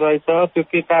दिएको रहेछ। त्यो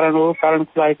के कारण हो? कारण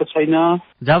खुलाएको छैन।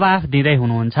 जवाफ दिँदै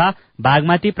हुनुहुन्छ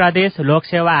बागमती प्रदेश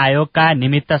लोकसेवा आयोगका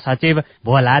निमित्त सचिव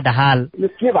भोला दाहाल। यो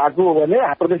के भएको हो भने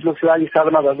प्रदेश लोकसेवा आयोग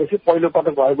स्थापना भएपछि पहिलो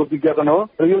पटक भएको विज्ञापन हो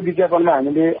र यो विज्ञापनमा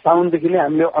हामीले साउनदेखि नै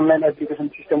हामीले अनलाइन एप्लिकेसन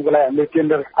सिस्टमको लागि हामीले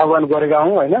टेन्डर आह्वान गरेका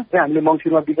हौं हैन। हामीले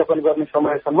मङ्सिरमा विज्ञापन गर्ने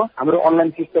समयसम्म हाम्रो अनलाइन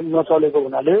सिस्टम नचलेको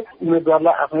हुनाले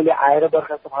उम्मेदवारलाई आफैले आएर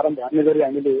दरखास्त फारम भर्ने गरी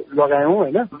हामीले लगायौं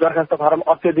हैन। दरखास्त फारम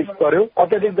अत्याधिक पर्यो।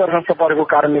 अत्याधिक दरखास्त परेको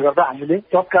कारणले गर्दा हामीले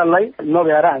तत्काललाई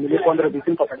नभएर हामीले 15-20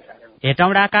 दिन पछाडि सार्यौं।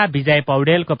 हेटौडाका विजय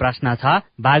पौडेलको प्रश्न छ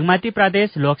बागमती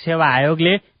प्रदेश लोकसेवा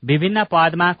आयोगले विभिन्न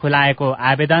पदमा खुलाएको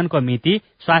आवेदनको मिति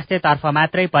स्वास्थ्यतर्फ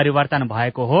मात्रै परिवर्तन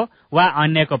भएको हो वा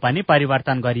अन्यको पनि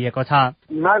परिवर्तन गरिएको छ?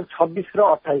 माघ 26 र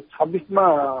 28। 26 मा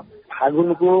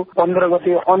फागुनको 15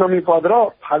 गते अनमी पद र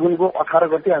फागुनको 18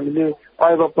 गते हामीले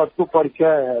अयव पदको परीक्षा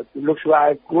लोकसेवा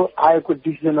आयोगको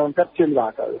डिसिजन अनुसार चेन्ज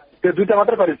भएको हो। त्यो दुईटा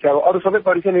मात्र परीक्षा हो, अरू सबै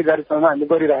परीक्षा निर्धारित समयमा हामीले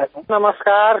गरिरहेका छौँ।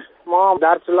 नमस्कार, म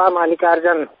दार्चुला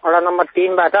मालिकार्जन वडा नम्बर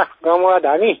 3 बाट गमुवा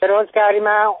धामी।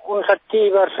 बेरोजगारीमा 59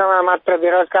 वर्षमा मात्र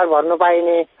बेरोजगार भर्नु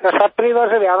पाइने र 70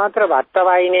 वर्ष भए मात्र भत्ता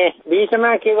पाइने,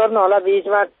 बीचमा के गर्नु होला?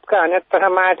 बीचमा तथा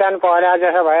माचान पर्या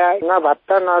जसो भए न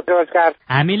भत्ता न रोजगार।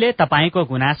 हामीले तपाईको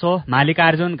गुनासो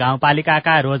मालिकार्जुन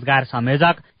गाउँपालिकाका रोजगार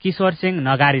संयोजक किशोर सिंह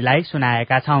नगारीलाई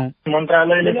सुनाएका छौं।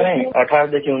 मन्त्रालयले चाहिँ 18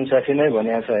 देखि 59 नै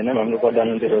भनेको छ हैन हाम्रो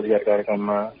प्रधानमन्त्री रोजगार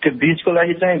कार्यक्रममा। त्यो बीचको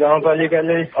लागि चाहिँ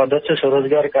गाउँपालिकाले अध्यक्ष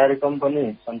स्वरोजगार कार्यक्रम पनि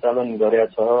सञ्चालन गरेको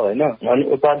छ हैन। अनि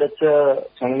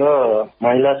उपाध्यक्षसँग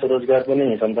महिला स्वरोजगार पनि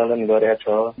सञ्चालन गरेको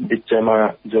छ। बीचमा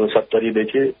जो 70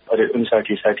 देखि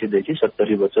 59-60 देखि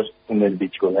 70 वर्ष उमेर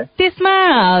बीचको। त्यसमा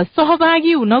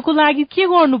सहभागी हुनको लागि के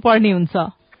गर्नुपर्ने हुन्छ?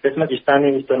 त्यसमा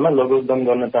स्थानीय स्तरमा लघु उद्यम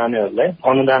गर्न चाहनेहरूलाई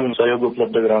अनुदान सहयोग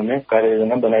उपलब्ध गराउने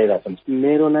कार्ययोजना बनाइरहेका छन्।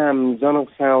 मेरो नाम जनक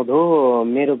साउद हो।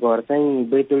 मेरो घर चाहिँ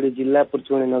बैतडी जिल्ला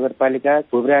पुर्चौनी नगरपालिका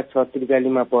घुम्राक 6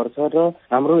 त्रिकालीमा पर्छ र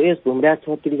हाम्रो यस घुम्राक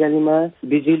 6 त्रिकालीमा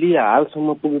बिजुली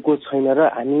हालसम्म पुगेको छैन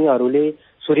र हामीहरूले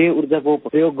सूर्य ऊर्जाको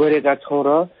प्रयोग गरेका छौं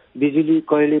र बिजुली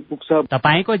कहिले पुग्छ?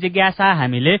 तपाईको जिज्ञासा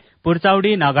हामीले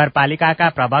पुर्चौडी नगरपालिकाका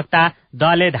प्रवक्ता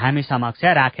दले धामी समक्ष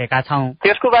राखेका छौं।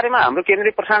 त्यसको बारेमा हाम्रो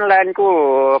केन्द्रीय प्रसारण लाइनको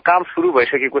काम सुरु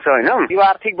भइसकेको छ हैन। यो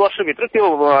आर्थिक वर्षभित्र त्यो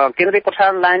केन्द्रीय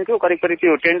प्रसारण लाइनको करिब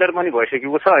त्यो टेन्डर पनि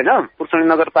भइसकेको छ हैन। पुर्चौडी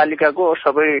नगरपालिकाको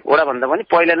सबै वडा भन्दा पनि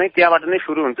पहिला नै त्यहाँबाट नै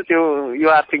सुरु हुन्छ। त्यो यो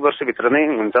आर्थिक वर्षभित्र नै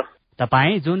हुन्छ।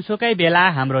 तपाई जुनसुकै बेला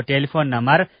हाम्रो टेलिफोन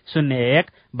नम्बर 01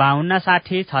 52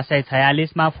 60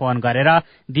 646 मा फोन गरेर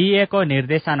दिइएको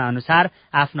निर्देशन अनुसार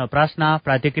आफ्नो प्रश्न,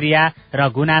 प्रतिक्रिया र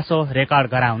गुनासो रेकर्ड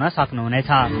गराउन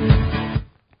सक्नुहुनेछ।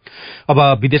 अब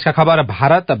विदेशका खबर।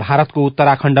 भारतको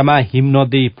उत्तराखण्डमा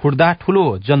हिमनदी फुट्दा ठूलो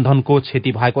जनधनको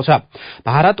क्षति भएको छ।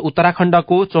 भारत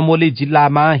उत्तराखण्डको चमोली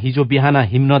जिल्लामा हिजो बिहान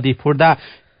हिमनदी फुट्दा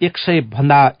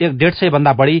 150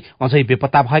 भन्दा बढ़ी अझै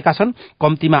बेपत्ता भएका छन्।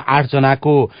 कम्तीमा 8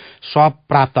 जनाको शव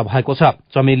प्राप्त भएको छ।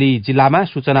 चमेली जिल्लामा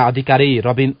सूचना अधिकारी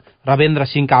रविन्द्र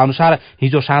सिंहका अनुसार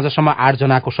हिजो साँझसम्म 8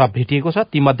 जनाको शव भेटिएको छ।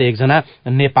 तीमध्ये 1 जना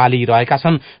नेपाली रहेका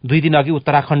छन्। 2 दिन अघि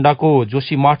उत्तराखण्डको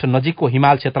जोशीमठ नजिकको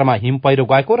हिमाल क्षेत्रमा हिम पहिरो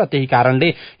गएको र त्यही कारणले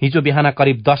हिजो बिहान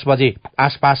करिब 10 बजे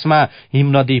आसपासमा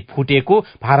हिमनदी फुटेको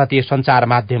भारतीय संचार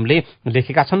माध्यमले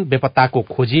लेखेका छन्। बेपत्ताको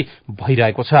खोजी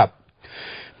भइरहेको छ।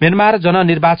 म्यानमार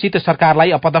जननिर्वाचित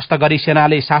सरकारलाई अपदस्थ गरी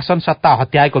सेनाले शासन सत्ता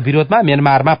हत्याएको विरोधमा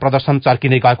म्यानमारमा प्रदर्शन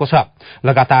चर्किँदै गएको छ।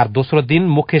 लगातार दोस्रो दिन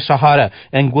मुख्य शहर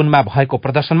एङ्गुनमा भएको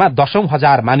प्रदर्शनमा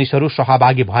 10,000 मानिसहरू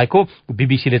सहभागी भएको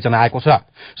बीबीसीले जनाएको छ।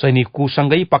 सैनिक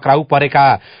कुसँगै पक्राउ परेका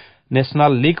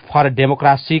नेशनल लीग फर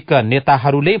डेमोक्रासीका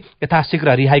नेताहरूले यथाशीघ्र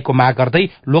रिहाईको माग गर्दै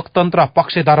लोकतन्त्र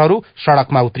पक्षधरहरू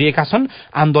सड़कमा उत्रिएका छन्।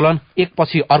 आन्दोलन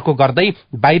एकपछि अर्को गर्दै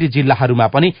बाहिरी जिल्लाहरूमा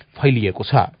पनि फैलिएको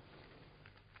छ।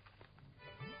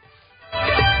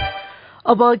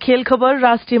 अब खेल खबर।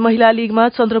 राष्ट्रिय महिला लीगमा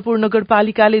चन्द्रपुर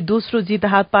नगरपालिकाले दोस्रो जित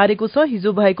हात पारेको छ।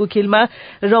 हिजो भएको खेलमा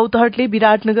रौतहटले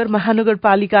विराटनगर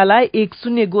महानगरपालिकालाई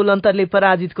 1-0 गोल अन्तरले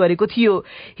पराजित गरेको थियो।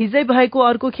 हिजै भएको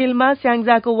अर्को खेलमा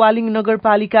स्याङ्जाको वालिङ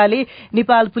नगरपालिकाले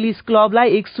नेपाल पुलिस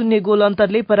क्लबलाई 1-0 गोल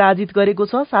अन्तरले पराजित गरेको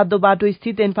छ। सातो बाटो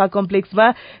स्थित एन्फा कम्प्लेक्समा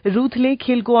रुथले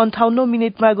खेलको 58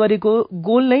 मिनटमा गरेको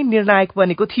गोल नै निर्णायक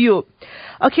बनेको थियो।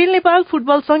 अखिल नेपाल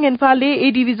फुटबल संघ एन्फाले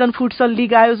ए डिभिजन फुटसल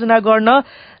लीग आयोजना गर्न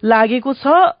लागेको छ।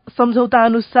 सम्झौता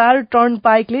अनुसार टर्न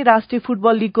पाइकले राष्ट्रिय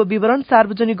फुटबल लीगको विवरण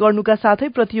सार्वजनिक गर्नुका साथै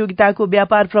प्रतियोगिताको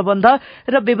व्यापार प्रबन्ध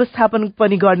र व्यवस्थापन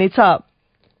पनि गर्नेछ।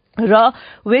 र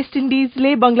वेस्ट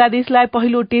इन्डिजले बंगलादेशलाई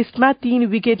पहिलो टेस्टमा 3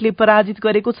 विकेटले पराजित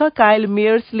गरेको छ। कायल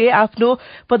मेयर्सले आफ्नो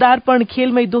पदार्पण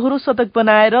खेलमै दोहोरो शतक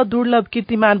बनाएर दुर्लभ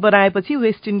कीर्तिमान बनाएपछि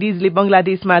वेस्ट इन्डिजले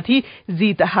बंगलादेशमाथि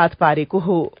जित हात पारेको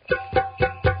हो।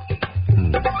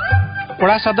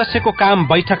 वडा सदस्यको काम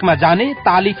बैठकमा जाने,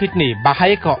 ताली फिट्ने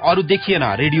बाहेक अरू देखिएन।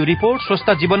 रेडियो रिपोर्ट,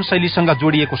 स्वस्थ जीवनशैलीसँग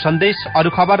जोडिएको सन्देश, अरू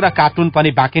खबर र कार्टुन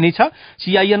पनि बाँकी नै छ।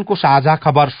 सीआईएन को साझा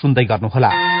खबर सुन्दै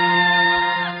गर्नुहोला।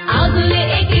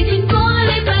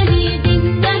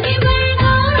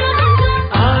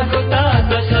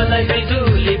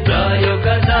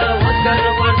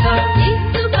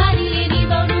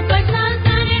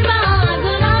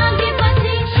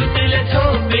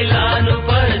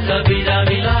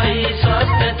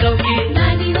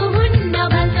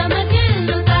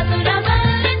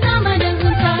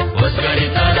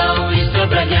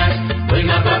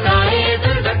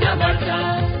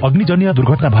 अग्निजन्य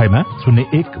दुर्घटना भएमा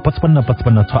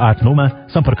 015555 मा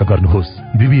सम्पर्क गर्नुहोस्।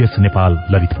 बीबीएस नेपाल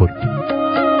ललितपुर।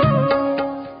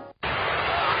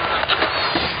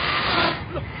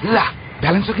 ला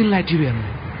ब्यालेन्स सकिनलाई टिभी हेर्नु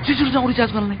छिटो जाउँ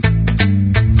रिचार्ज गर्नलाई।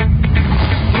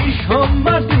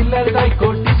 होममा डिलर दाइको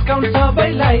डिस्काउन्ट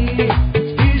सबैलाई।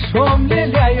 होमले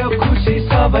ल्यायो खुसी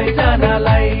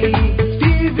सबैजनालाई।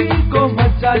 टिभीको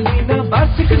मजा लिन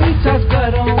वार्षिक रिचार्ज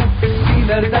गरौँ।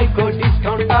 डिलर दाइको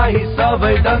डिस्काउन्ट पाइ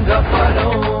सबै दङ्ग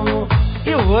परौँ।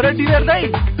 के हो र डिलर दाइ,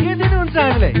 के दिनुहुन्छ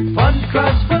हामीलाई? फन्ड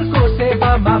ट्रान्सफरको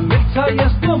सेवामा मिल्छ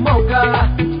यस्तो मौका।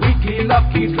 विकी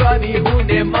लकी ड्रनी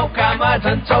हुने मौकामा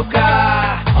झन् चौका।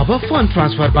 अब फन्ड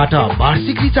ट्रान्सफरबाट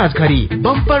वार्षिक रिचार्ज गरी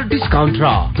बम्पर डिस्काउन्ट र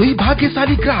 2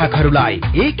 भाग्यशाली ग्राहकहरूलाई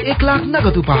 1 लाख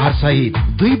नगद उपहार सहित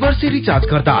 2 वर्ष रिचार्ज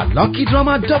गर्दा लकी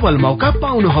ड्रमा डबल मौका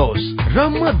पाउनुहोस् र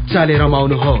मजाले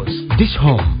रमाउनुहोस्। डिश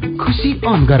होम, खुसी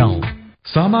अन गरौँ।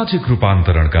 सामाजिक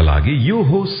रूपान्तरणका लागि यो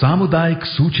हो सामुदायिक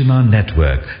सूचना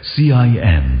नेटवर्क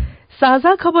सीआईएन।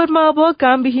 साझा खबरमा अब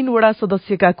कामविहीन वडा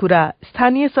सदस्यका कुरा।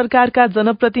 स्थानीय सरकारका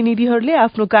जनप्रतिनिधिहरूले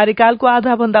आफ्नो कार्यकालको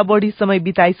आधा भन्दा बढ़ी समय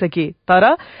बिताइसके, तर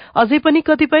अझै पनि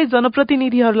कतिपय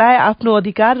जनप्रतिनिधिहरूलाई आफ्नो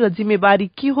अधिकार र जिम्मेवारी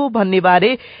के हो भन्ने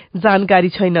बारे जानकारी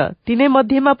छैन। तिनै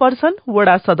मध्येमा पर्छन्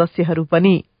वडा सदस्यहरू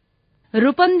पनि।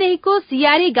 रूपन्देहीको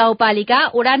सियारी गाउँपालिका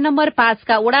वडा नम्बर 5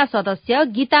 का वडा सदस्य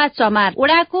गीता चमार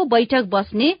वडाको बैठक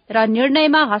बस्ने र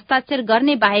निर्णयमा हस्ताक्षर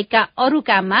गर्ने बाहेकका अरू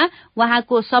काममा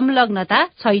वहाँको संलग्नता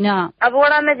छैन। अब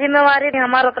वडा में जिम्मेवारी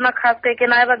हमारा उतना खास के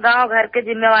ना है। गाँव घर के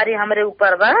जिम्मेवारी हमारे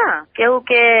ऊपर बा। केहू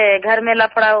के घर में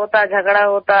लफड़ा होता, झगड़ा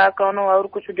होता, कोनो और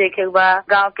कुछ देखे बा,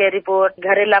 गाँव के रिपोर्ट,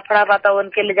 घरे लफड़ा बा तो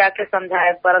उनके ले जाके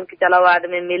समझाए परन की चलो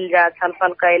आदमी मिल जा,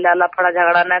 छलफल कैला, लफड़ा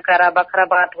झगड़ा न करा, बखरा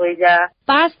बात हो जा।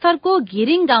 5 थरको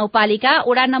घिरिङ गाउँपालिका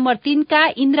वडा नम्बर 3 का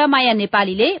इन्द्रमाया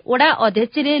नेपालीले वडा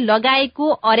अध्यक्षले लगाएको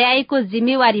अर्याएको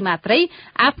जिम्मेवारी मात्रै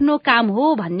आफ्नो काम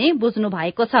हो भन्ने बुझ्नु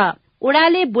भएको छ।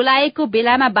 वडाले बोलाएको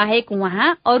बेलामा बाहेक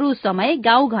उहाँ अरू समय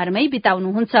गाउँ घरमै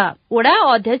बिताउनुहुन्छ। वडा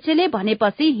अध्यक्षले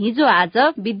भनेपछि हिजो आज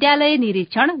विद्यालय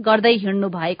निरीक्षण गर्दै हिँड्नु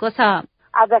भएको छ।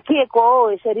 आज के को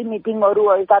यसरी मिटिङहरू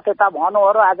यता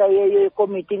भन्नुहरू, आज यो को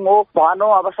मिटिङ हो भन्नु,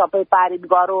 अब सबै पारित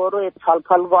गरोहरू,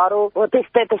 छलफल गरो हो,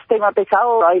 त्यस्तै मात्रै छ।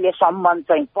 अहिले सम्बन्ध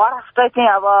चाहिँ पराष्ट्र चाहिँ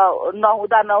अब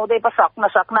नहुँदै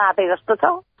सक्न आँटे जस्तो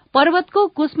छ। पर्वतको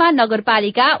कुस्मा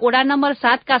नगरपालिका वडा नम्बर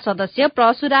 7 का सदस्य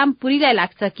परशुराम पुरीलाई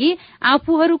लाग्छ कि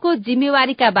आफूहरूको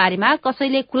जिम्मेवारीका बारेमा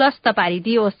कसैले खुलस्त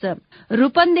पारिदियोस्।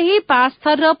 रूपन्देही,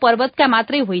 पाँचथर र पर्वतका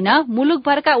मात्रै होइन,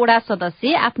 मुलुकभरका वडा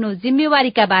सदस्य आफ्नो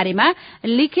जिम्मेवारीका बारेमा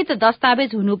लिखित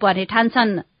दस्तावेज हुनुपर्ने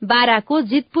ठान्छन्। बाराको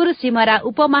जितपुर सिमरा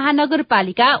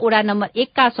उपमहानगरपालिका वडा नम्बर 1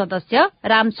 का सदस्य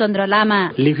रामचन्द्र लामा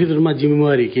लिखित रूपमा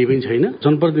जिम्मेवारी केही पनि छैन,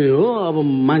 जनप्रतिनिधि हो, अब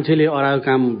मान्छेले अराएको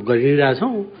काम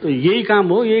गरिरहेछौँ, यही काम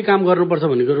हो, यही काम गर्नुपर्छ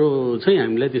भन्ने कुरो चाहिँ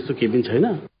हामीलाई त्यस्तो केही पनि छैन।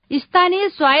 स्थानीय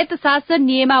स्वायत्त शासन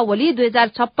नियमावली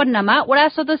 2056 मा वडा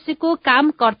सदस्यको काम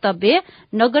कर्तव्य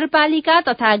नगरपालिका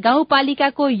तथा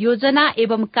गाउँपालिकाको योजना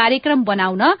एवं कार्यक्रम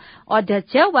बनाउन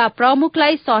अध्यक्ष वा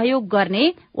प्रमुखलाई सहयोग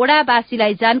गर्ने,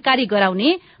 वडावासीलाई जानकारी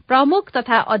गराउने, प्रमुख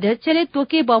तथा अध्यक्षले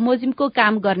तोके बमोजिमको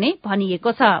काम गर्ने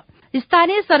भनिएको छ।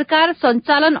 स्थानीय सरकार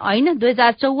सञ्चालन ऐन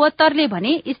 2074 ले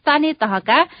भने स्थानीय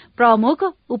तहका प्रमुख,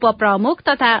 उपप्रमुख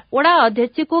तथा वडा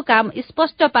अध्यक्षको काम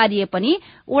स्पष्ट पारिए पनि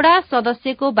वडा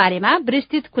सदस्यको बारेमा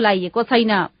विस्तृत खुलाइएको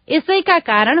छैन। यसैका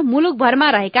कारण मुलुकभरमा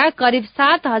रहेका करिब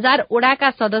 7000 वडाका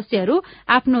सदस्यहरू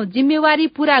आफ्नो जिम्मेवारी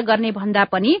पूरा गर्ने भन्दा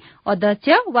पनि अध्यक्ष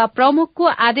वा प्रमुखको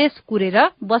आदेश कुरेर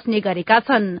बस्ने गरेका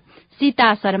छन्।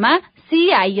 सीता शर्मा,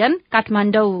 CIN,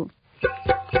 काठमाडौँ।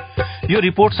 यो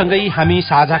रिपोर्टसँगै हामी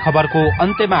साझा खबरको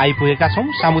अन्त्यमा आइपुगेका छौं।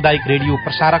 सामुदायिक रेडियो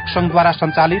प्रसारक संघद्वारा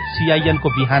सञ्चालित CIN को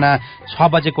बिहान 6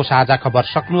 बजेको साझा खबर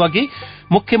सक्नु अघि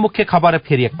मुख्य खबर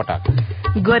फेरि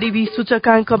एकपटक। गरिबी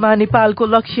सूचकाङ्कमा नेपालको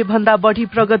लक्ष्य भन्दा बढ़ी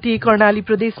प्रगति। कर्णाली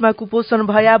प्रदेशमा कुपोषण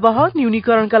भयावह,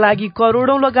 न्यूनीकरणका लागि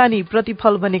करोड़ौं लगानी,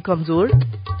 प्रतिफल भने कमजोर।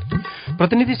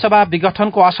 प्रतिनिधि सभा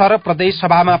विघटनको असर प्रदेश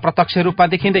सभामा प्रत्यक्ष रूपमा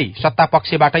देखिँदै। सत्ता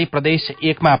पक्षबाटै प्रदेश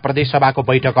 1 मा प्रदेश सभाको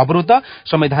बैठक अवरुद्ध।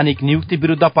 संवैधानिक नियुक्ति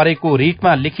विरूद्ध परेको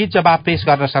रिटमा लिखित जवाब पेश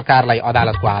गर्न सरकारलाई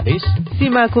अदालतको आदेश।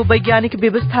 सीमाको वैज्ञानिक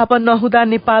व्यवस्थापन नहुँदा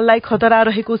नेपाललाई खतरा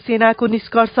रहेको सेनाको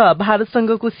निष्कर्ष।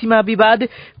 भारतसँगको सीमा विवाद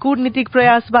कूटनीतिक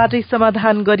प्रयासबाटै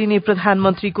समाधान गरिने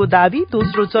प्रधानमन्त्रीको दावी।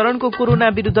 दोस्रो चरणको कोरोना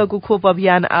विरूद्धको खोप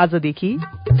अभियान आजदेखि।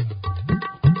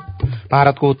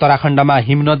 भारतको उत्तराखण्डमा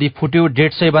हिमनदी फुट्यो,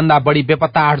 150 भन्दा बढ़ी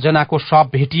बेपत्ता 8 जनाको शव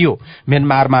भेटियो।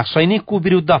 म्यानमारमा सैनिकको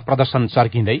विरूद्ध प्रदर्शन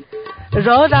चर्किँदै।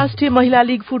 र राष्ट्रिय महिला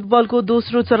लीग फुटबलको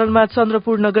दोस्रो चरणमा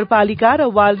चन्द्रपुर नगरपालिका र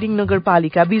वाल्दिङ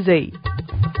नगरपालिका विजयी।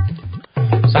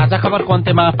 साझा खबरको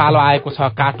अन्त्यमा पालो आएको छ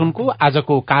कार्टुनको।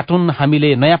 आजको कार्टुन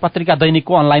हामीले नयाँ पत्रिका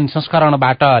दैनिकको अनलाइन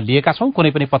संस्करणबाट लिएका छौं।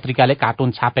 कुनै पनि पत्रिकाले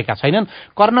कार्टुन छापेका छैनन्।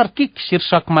 कर्नर किक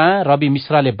शीर्षकमा रवि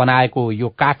मिश्रले बनाएको यो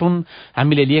कार्टुन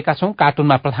हामीले लिएका छौं।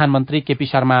 कार्टुनमा प्रधानमन्त्री केपी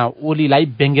शर्मा ओलीलाई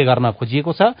व्यङ्ग्य गर्न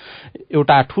खोजिएको छ।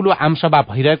 एउटा ठूलो आमसभा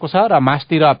भइरहेको छ र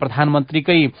मास्तिर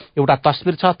प्रधानमन्त्रीकै एउटा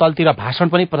तस्बिर छ। तलतिर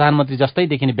भाषण पनि प्रधानमन्त्री जस्तै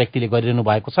देखिने व्यक्तिले गरिरहनु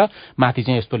भएको छ। माथि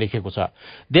चाहिँ यस्तो लेखेको छ,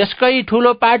 देशकै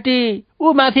ठूलो पार्टी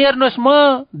ऊ माथि हेर्नुहोस्,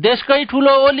 म देशकै ठूलो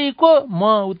ओलीको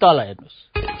म उतल हेर्नुहोस्।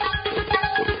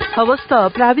 हवस् त,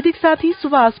 प्राविधिक साथी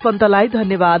सुभाष पन्तलाई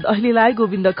धन्यवाद। अहिलेलाई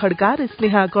गोविन्द खड्का र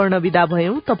स्नेहा कर्ण विदा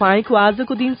भयौं। तपाईको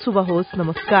आजको दिन शुभ होस्।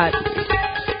 नमस्कार।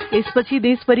 यसपछि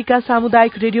देशभरिका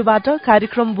सामुदायिक रेडियोबाट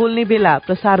कार्यक्रम बोल्ने बेला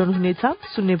प्रसारण हुनेछ।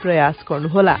 सुन्ने प्रयास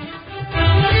गर्नुहोला।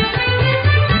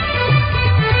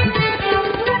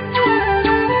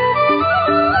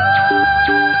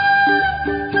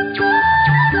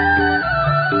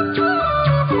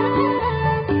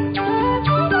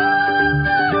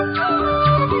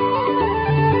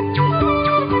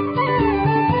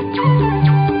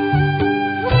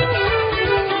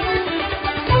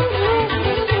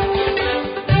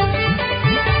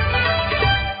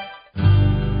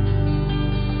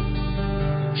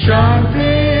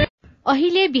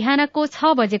 अहिले बिहानको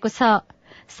 6 बजेको छ।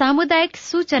 सामुदायिक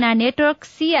सूचना नेटवर्क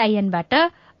CIN बाट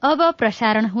अब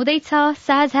प्रसारण हुँदैछ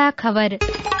साझा खबर।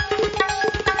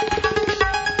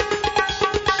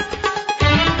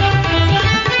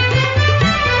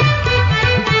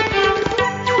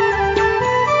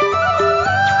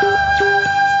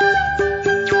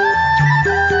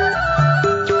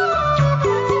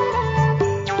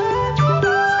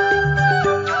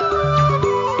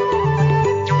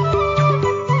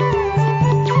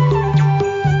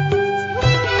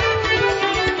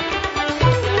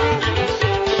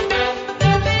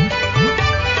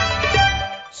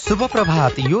 शुभ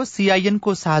प्रभात। यो CIN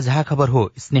को साझा खबर हो।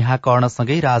 स्नेहा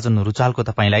कर्णसँगै राजन रुचालको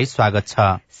तपाईंलाई स्वागत छ।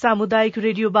 सामुदायिक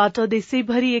रेडियोबाट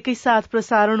देशैभरि एकैसाथ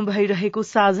प्रसारण भइरहेको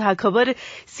साझा खबर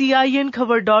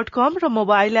CINखबर.com र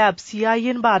मोबाइल एप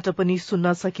CINबाट पनि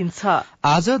सुन्न सकिन्छ।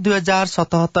 आज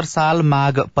 2077 साल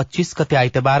माघ 25 गते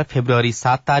आइतबार, फेब्रुअरी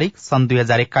 7 तारिक सन्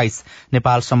 2021,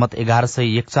 नेपाल सम्मत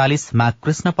 1141 माघ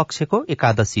कृष्ण पक्षको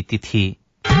एकादशी तिथि।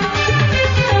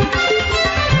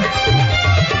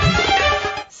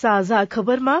 साझा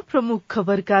खबरमा प्रमुख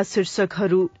खबरका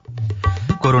शीर्षकहरू।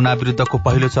 कोरोना विरूद्धको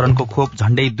पहिलो चरणको खोप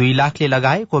झण्डै 2 लाखले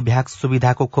लगाए। कोभ्याक्स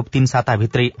सुविधाको खोप 3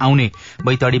 साताभित्रै आउने।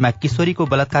 बैतडीमा किशोरीको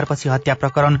बलात्कारपछि हत्या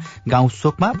प्रकरण, गाउँ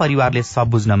शोकमा, परिवारले सब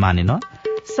बुझ्न मानेन।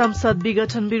 संसद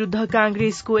विघटन विरूद्ध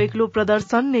कांग्रेसको एक्लो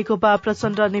प्रदर्शन। नेकपा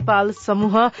प्रचण्ड नेपाल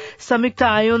समूह संयुक्त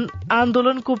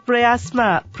आन्दोलनको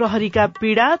प्रयासमा प्रहरीका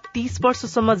पीड़ा। 30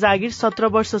 वर्षसम्म जागिर, 17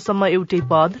 वर्षसम्म एउटै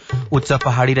पद। उच्च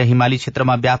पहाड़ी र हिमाली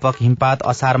क्षेत्रमा व्यापक हिमपात।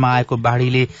 असारमा आएको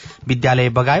बाढ़ीले विद्यालय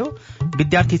बगायो।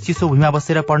 विद्यार्थी चिसो भूमिमा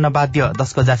बसेर पढ्न बाध्य।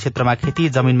 10 गजा क्षेत्रमा खेती,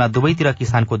 जमीनमा दुवैतिर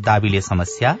किसानको दाबीले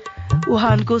समस्या।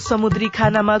 वुहानको समुद्री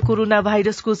खानामा कोरोना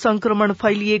भाइरसको संक्रमण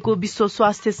फैलिएको विश्व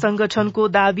स्वास्थ्य संगठनको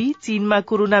दावी। चीनमा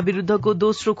कोरोना विरूद्धको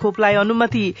दोस्रो खोपलाई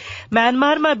अनुमति।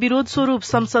 म्यानमारमा विरोध स्वरूप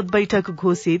संसद बैठक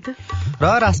घोषित।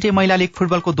 र राष्ट्रिय महिला लीग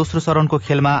फुटबलको दोस्रो चरणको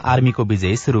खेलमा आर्मीको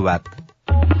विजयी शुरूआत।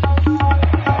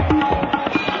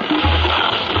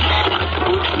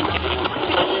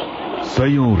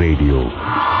 सयौं रेडियो,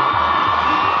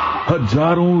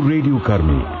 हजारौं रेडियो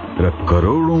कर्मी र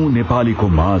करोड़ौं नेपालीको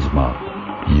माझमा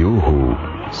यो हो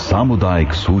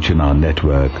सामुदायिक सूचना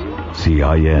नेटवर्क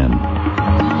CIN।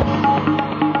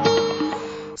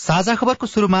 साझा खबरको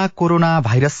शुरूमा कोरोना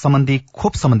भाइरस सम्बन्धी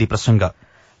खोप सम्बन्धी प्रसंग।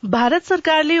 भारत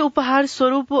सरकारले उपहार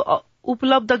स्वरूप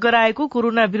उपलब्ध गराएको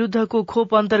कोरोना विरूद्धको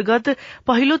खोप अन्तर्गत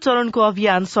पहिलो चरणको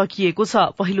अभियान सकिएको छ।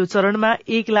 पहिलो चरणमा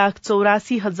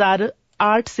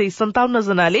 1,84,857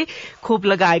 जनाले खोप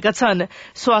लगाएका छन्।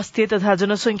 स्वास्थ्य तथा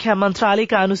जनसंख्या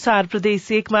मन्त्रालयका अनुसार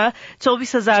प्रदेश 1 मा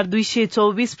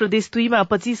 24,224, प्रदेश 2 मा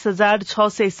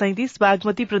 25,637,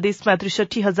 बागमती प्रदेशमा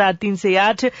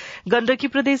 63,308, गण्डकी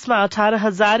प्रदेशमा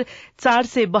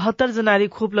 18,472 जनाले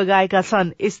खोप लगाएका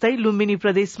छन्। यस्तै लुम्बिनी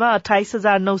प्रदेशमा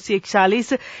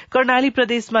 28,941, कर्णाली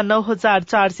प्रदेशमा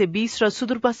 9,420 र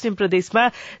सुदूरपश्चिम प्रदेशमा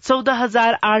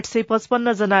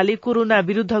 14,855 जनाले कोरोना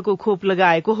विरूद्धको खोप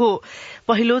लगाएको हो।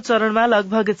 पहिलो चरणमा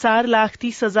लगभग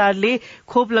 4,30,000ले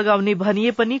खोप लगाउने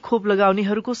भनिए पनि खोप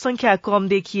लगाउनेहरूको संख्या कम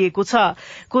देखिएको छ।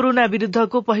 कोरोना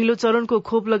विरूद्धको पहिलो चरणको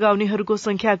खोप लगाउनेहरूको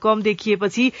संख्या कम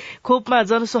देखिएपछि खोपमा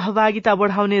जनसहभागिता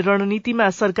बढ़ाउने रणनीतिमा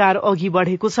सरकार अघि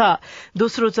बढ़ेको छ।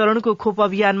 दोस्रो चरणको खोप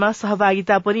अभियानमा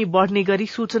सहभागिता पनि बढ़ने गरी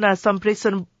सूचना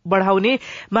सम्प्रेषण बढ़ाउने,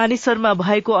 मानिसहरूमा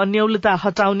भएको अन्यौलता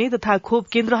हटाउने तथा खोप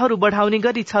केन्द्रहरू बढ़ाउने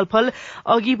गरी छलफल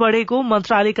अघि बढ़ेको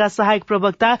मन्त्रालयका सहायक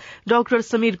प्रवक्ता डाक्टर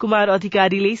समीर कुमार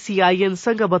अधिकारीले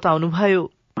CIN-सँग बताउनुभयो।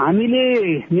 हामीले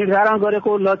निर्धारण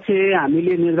गरेको लक्ष्य,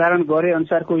 हामीले निर्धारण गरे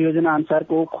अनुसारको योजना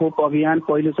अनुसारको खोप अभियान,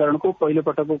 पहिलो चरणको पहिलो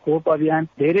पटकको खोप अभियान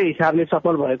धेरै हिसाबले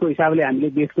सफल भएको हिसाबले हामीले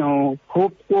देख्छौं।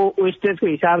 खोपको वेस्टेजको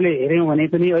हिसाबले हेर्यौं भने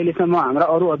पनि अहिलेसम्म हाम्रा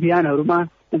अरू अभियानहरूमा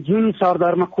जुन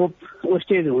सरदरमा खोप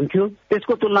वेस्टेज हुन्थ्यो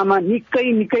त्यसको तुलनामा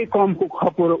निकै कम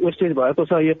खोप वेस्टेज भएको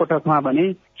छ। यो पटकमा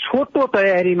भने छोटो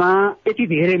तयारीमा यति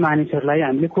धेरै मानिसहरूलाई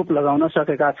हामीले खोप लगाउन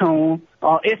सकेका छौं।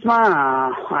 यसमा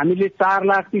हामीले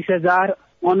 4,30,000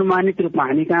 अनुमानित रूपमा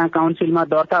हामी कहाँ काउन्सिलमा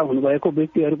दर्ता हुनुभएको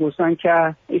व्यक्तिहरूको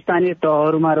संख्या, स्थानीय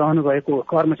तहहरूमा रहनुभएको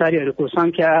कर्मचारीहरूको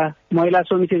संख्या, महिला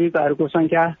स्वयंसेविकाहरूको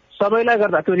संख्या सबैलाई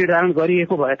गर्दा त्यो निर्धारण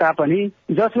गरिएको भए तापनि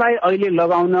जसलाई अहिले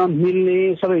लगाउन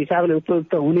मिल्ने, सबै हिसाबले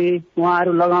उपयुक्त हुने,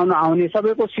 उहाँहरू लगाउन आउने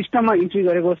सबैको सिस्टममा इन्ट्री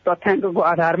गरेको तथ्याङ्कको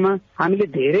आधारमा हामीले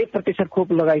धेरै प्रतिशत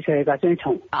खोप लगाइसकेका चाहिँ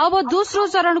छौं। अब दोस्रो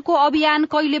चरणको अभियान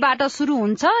कहिलेबाट शुरू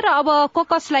हुन्छ र अब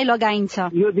कसलाई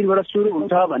लगाइन्छ? यो दिनबाट शुरू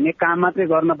हुन्छ भन्ने काम मात्रै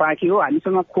गर्न बाँकी हो।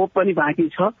 हामीसँग खोप पनि बाँकी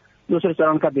छ। दोस्रो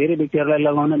चरणका धेरै व्यक्तिहरूलाई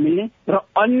लगाउन मिल्ने र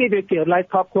अन्य व्यक्तिहरूलाई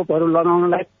थप खोपहरू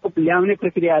लगाउनलाई खोप ल्याउने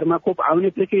प्रक्रियाहरूमा, खोप आउने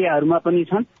प्रक्रियाहरूमा पनि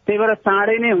छन्। त्यही भएर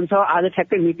चाँडै नै हुन्छ। आज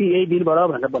ठ्याक्कै मिति यही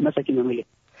दिनबाट भनेर भन्न सकिन्न मैले।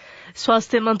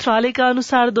 स्वास्थ्य मन्त्रालयका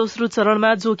अनुसार दोस्रो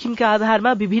चरणमा जोखिमका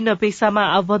आधारमा विभिन्न पेशामा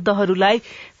आबद्धहरूलाई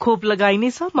खोप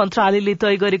लगाइनेछ। मन्त्रालयले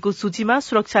तय गरेको सूचीमा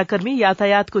सुरक्षाकर्मी,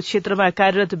 यातायातको क्षेत्रमा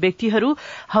कार्यरत व्यक्तिहरू,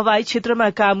 हवाई क्षेत्रमा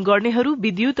काम गर्नेहरू,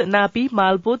 विद्युत, नापी,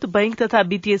 मालपोत, बैंक तथा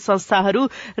वित्तीय संस्थाहरू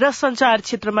र संचार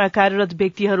क्षेत्रमा कार्यरत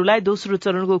व्यक्तिहरूलाई दोस्रो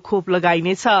चरणको खोप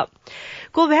लगाइनेछ।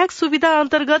 कोभ्याक्स सुविधा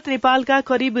अन्तर्गत नेपालका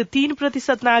करिब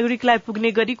 3% नागरिकलाई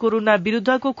पुग्ने गरी कोरोना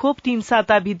विरूद्धको खोप 3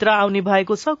 साताभित्र आउने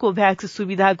भएको छ। कोभ्याक्स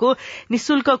सुविधाको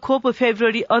निशुल्क खोप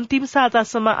फेब्रुअरी अन्तिम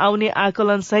सातासम्म आउने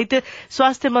आकलन सहित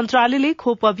स्वास्थ्य मन्त्रालयले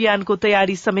खोप अभियानको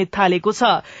तयारी समेत थालेको छ।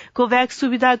 कोभ्याक्स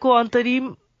सुविधाको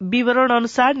अन्तरिम विवरण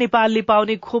अनुसार नेपालले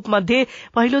पाउने खोप मध्ये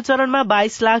पहिलो चरणमा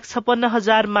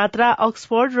 22,56,000 मात्रा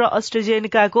अक्सफोर्ड र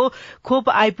अस्ट्रेजेनेकाको खोप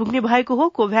आइपुग्ने भएको हो।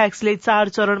 कोभ्याक्सले 4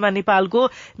 चरणमा नेपालको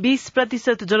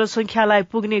 20% जनसंख्यालाई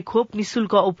पुग्ने खोप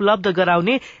निशुल्क उपलब्ध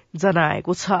गराउने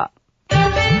जनाएको छ।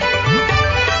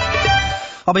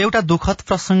 अब एउटा दुखद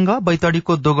प्रसंग,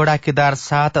 बैतडीको दोगडा केदार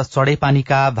 7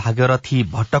 चढेपानीका भागीरथी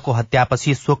भट्टको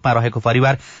हत्यापछि शोकमा रहेको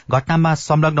परिवार घटनामा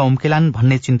संलग्न उम्केलान्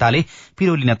भन्ने चिन्ताले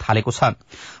पिरो लिन थालेको छ।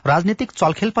 राजनीतिक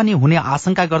चलखेल पनि हुने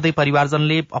आशंका गर्दै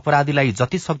परिवारजनले अपराधीलाई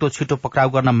जति सक्दो छिटो पक्राउ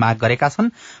गर्न माग गरेका छन्।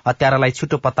 हत्यारालाई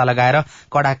छिटो पत्ता लगाएर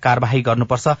कड़ा कार्यवाही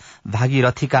गर्नुपर्छ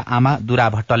भागीरथीका आमा दुरा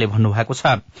भट्टले भन्नुभएको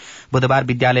छ। बुधबार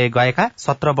विद्यालय गएका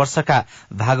 17 वर्षका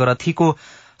भागीरथीको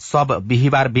शव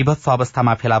बिहीबार विभत्स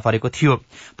अवस्थामा फेला परेको थियो।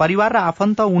 परिवार र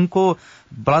आफन्त उनको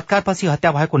बलात्कारपछि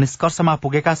हत्या भएको निष्कर्षमा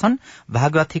पुगेका छन्।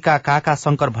 भागीरथीका काका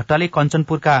शंकर भट्टले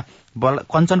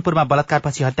कञ्चनपुरमा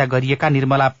बलात्कारपछि हत्या गरिएका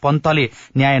निर्मला पन्तले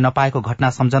न्याय नपाएको घटना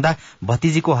सम्झँदा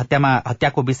भतिजीको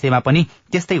हत्याको विषयमा पनि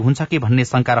त्यस्तै हुन्छ कि भन्ने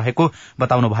शंका रहेको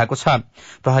बताउनु भएको छ।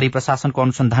 प्रहरी प्रशासनको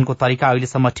अनुसन्धानको तरिका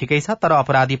अहिलेसम्म ठिकै छ, तर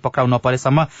अपराधी पक्राउ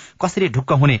नपरेसम्म कसरी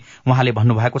ढुक्क हुने उहाँले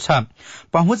भन्नुभएको छ।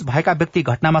 पहुँच भएका व्यक्ति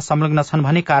घटनामा संलग्न छन्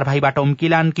भने कार्यवाहीबाट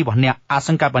उम्किलान् कि भन्ने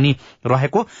आशंका पनि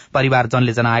रहेको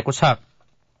परिवारजनले जनाएको छ।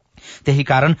 त्यही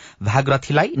कारण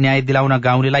भागीरथीलाई न्याय दिलाउन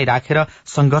गाउँलेलाई राखेर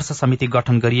संघर्ष समिति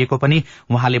गठन गरिएको पनि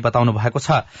उहाँले बताउनु भएको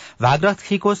छ।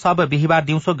 भागीरथीको शव बिहीबार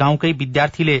दिउँसो गाउँकै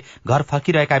विद्यार्थीले घर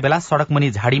फर्किरहेका बेला सड़क मुनि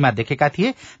झाडीमा देखेका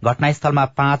थिए। घटनास्थलमा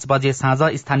 5 बजे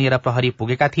साँझ स्थानीय र प्रहरी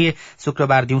पुगेका थिए।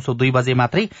 शुक्रबार दिउँसो 2 बजे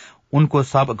मात्रै उनको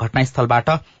शव घटनास्थलबाट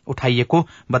उठाइएको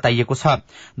बताइएको छ।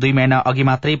 2 महिना अघि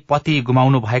मात्रै पति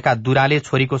गुमाउनु भएका दुराले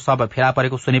छोरीको शव फेला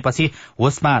परेको सुनेपछि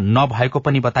होसमा नभएको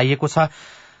पनि बताइएको छ।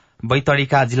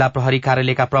 बैतडीका जिल्ला प्रहरी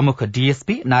कार्यालयका प्रमुख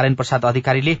डीएसपी नारायण प्रसाद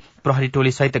अधिकारीले प्रहरी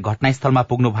टोली सहित घटनास्थलमा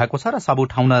पुग्नु भएको छ र शव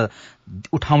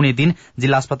उठाउने दिन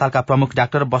जिल्ला अस्पतालका प्रमुख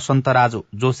डाक्टर वसन्तराज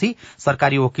जोशी,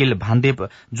 सरकारी वकिल भानदेव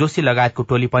जोशी लगायतको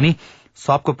टोली पनि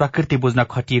शवको प्रकृति बुझ्न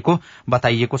खटिएको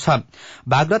बताइएको छ।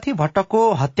 भागीरथी भट्टको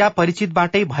हत्या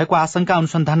परिचितबाटै भएको आशंका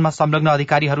अनुसन्धानमा संलग्न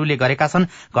अधिकारीहरूले गरेका छन्।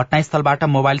 घटनास्थलबाट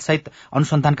मोबाइल सहित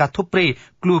अनुसन्धानका थुप्रै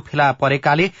क्लू फेला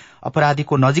परेकाले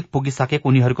अपराधीको नजिक पुगिसकेको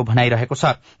उनीहरूको भनाइरहेको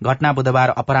छ। घटना बुधबार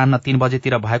अपराह्न 3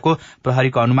 बजेतिर भएको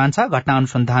प्रहरीको अनुमान छ। घटना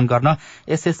अनुसन्धान गर्न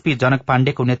एसएसपी जनक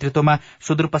पाण्डेको नेतृत्वमा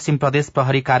सुदूरपश्चिम प्रदेश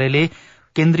प्रहरी कार्यालय,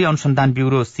 केन्द्रीय अनुसन्धान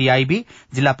ब्यूरो सीआईबी,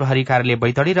 जिल्ला प्रहरी कार्यालय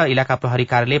बैतडी र इलाका प्रहरी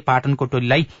कार्यालय पाटनको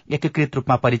टोलीलाई एकीकृत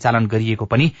रूपमा परिचालन गरिएको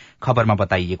पनि खबरमा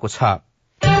बताइएको छ।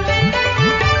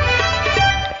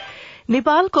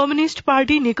 नेपाल कम्युनिष्ट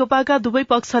पार्टी नेकपाका दुवै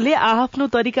पक्षले आफ्नो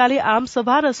तरिकाले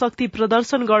आमसभा र शक्ति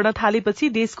प्रदर्शन गर्न थालेपछि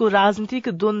देशको राजनीतिक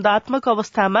द्वन्द्वात्मक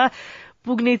अवस्थामा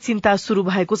पुग्ने चिन्ता शुरू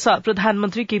भएको छ।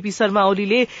 प्रधानमन्त्री केपी शर्मा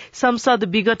ओलीले संसद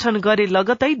विघटन गरे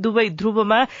लगतै दुवै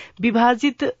ध्रुवमा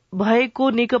विभाजित भएको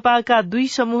नेकपाका 2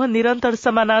 समूह निरन्तर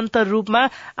समानान्तर रूपमा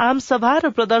आमसभा र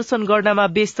प्रदर्शन गर्नमा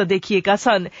व्यस्त देखिएका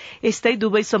छन्। यस्तै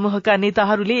दुवै समूहका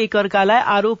नेताहरूले एकअर्कालाई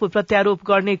आरोप प्रत्यारोप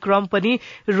गर्ने क्रम पनि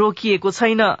रोकिएको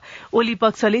छैन। ओली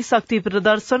पक्षले शक्ति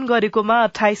प्रदर्शन गरेकोमा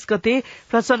 28 गते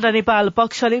प्रचण्ड नेपाल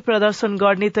पक्षले प्रदर्शन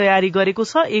गर्ने तयारी गरेको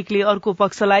छ। एकले अर्को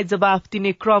पक्षलाई जवाफ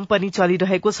दिने क्रम पनि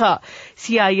चलिरहेको छ।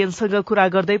 सीआईएनसँग कुरा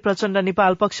गर्दै प्रचण्ड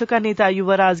नेपाल पक्षका नेता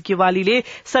युवराज गेवालीले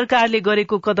सरकारले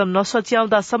गरेको कदम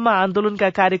नसच्याउँदा आन्दोलनका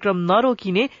कार्यक्रम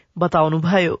नरोकिने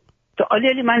बताउनुभयो।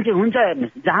 अलिअलि मान्छे हुन्छ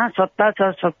हेर्नुहोस्, जहाँ सत्ता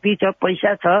छ, शक्ति छ,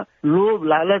 पैसा छ, लोभ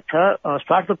लालच छ,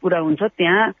 स्वार्थ पूरा हुन्छ,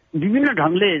 त्यहाँ विभिन्न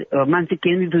ढंगले मान्छे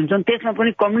केन्द्रित हुन्छन्। त्यसमा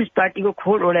पनि कम्युनिस्ट पार्टीको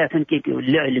खोड ओढाएका छन् केपी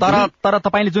ओलीले अहिले। तर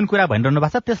तपाईले जुन कुरा भनिरहनु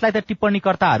भएको छ त्यसलाई त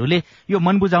टिप्पणीकर्ताहरूले यो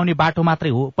मन बुझाउने बाटो मात्रै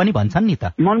हो पनि भन्छन् नि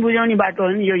त। मन बुझाउने बाटो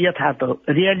होइन, यो यथार्थ हो,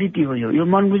 रियालिटी हो। यो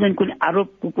मन बुझाउने कुनै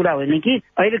आरोपको कुरा होइन कि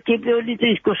अहिले केपी ओली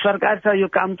चाहिँ यसको सरकार छ, यो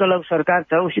काम चलाउ सरकार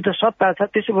छ, उसित सत्ता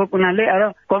छ। त्यसो भएको हुनाले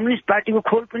कम्युनिस्ट पार्टीको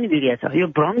खोड पनि दिइरहेछ। यो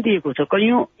भ्रम दिएको छ।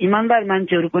 कयौं इमान्दार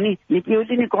मान्छेहरू पनि केपी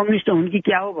ओली नै कम्युनिस्ट हुन् कि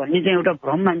क्या हो भन्ने चाहिँ एउटा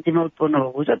भ्रम मान्छेमा उत्पन्न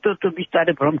भएको छ। त्यो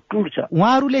बिस्तारै भ्रम टुट्छ।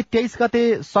 उहाँहरूले 23 गते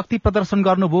शक्ति प्रदर्शन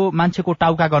गर्नुभयो, मान्छेको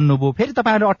टाउका गर्नुभयो, फेरि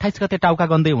तपाईहरु 28 गते टाउका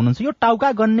गर्दै हुनुहुन्छ। यो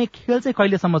टाउका गर्ने खेल चाहिँ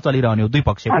कहिलेसम्म चलिरहने हो दुई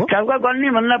पक्षको? टाउका गर्ने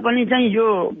भन्दा पनि चाहिँ यो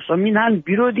संविधान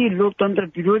विरोधी, लोकतन्त्र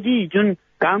विरोधी जुन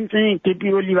काम चाहिँ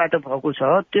केपी ओलीबाट भएको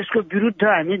छ त्यसको विरुद्ध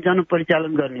हामी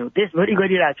जनपरिचालन गर्ने हो। देशभरि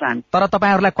गरिरहेको छ हामी। तर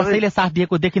तपाईहरुलाई कसैले साथ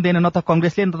दिएको देखिँदैन, न त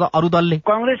कांग्रेसले न त अरु दलले।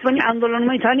 कांग्रेस पनि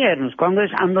आन्दोलनमै छ नि। हेर्नुस्,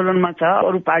 कांग्रेस आन्दोलनमा छ,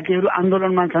 अरु पार्टीहरू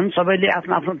आन्दोलनमा छन्। सबैले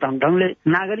आफ्नो आफ्नो ढंगले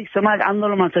नागरिक समाज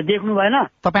आन्दोलनमा छ। देख्नु भएन?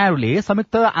 तपाईहरुले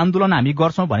संयुक्त आन्दोलन हामी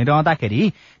गर्छौं भनिरहँदाखेरि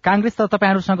कांग्रेस त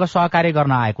तपाईहरुसँग सहकार्य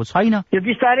गर्न आएको छैन। यो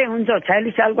बिस्तारै हुन्छ।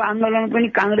 46 सालको आन्दोलन पनि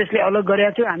कांग्रेसले अलग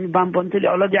गरेका थियो, हामी वामपन्थीले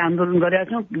अलगै आन्दोलन गरेका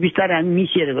छौं। बिस्तारै हामी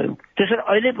मिसिएर गयौं। त्यसैले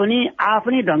अहिले पनि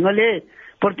आफ्नै ढंगले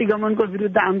प्रतिगमनको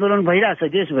विरुद्ध आन्दोलन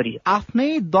भइरहेछ देशभरि। आफ्नै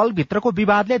दलभित्रको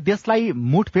विवादले देशलाई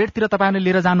मुठभेडतिर तपाईहरुले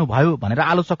लिएर जानुभयो भनेर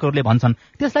आलोचकहरूले भन्छन्।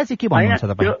 त्यसलाई चाहिँ के भन्नुहुन्छ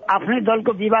तपाई? यो आफ्नै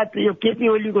दलको विवाद यो केपी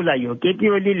ओलीको लागि हो। केपी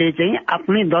ओलीले चाहिँ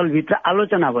आफ्नै दलभित्र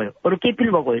आलोचना भयो, अरु केही पनि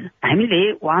भएको होइन। हामीले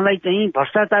उहाँलाई चाहिँ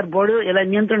भ्रष्टाचार बढ्यो, यसलाई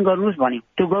नियन्त्रण गर्नुहोस् भन्यो।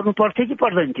 त्यो गर्नु पर्थ्यो कि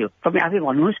पर्दैन थियो? तपाई आफै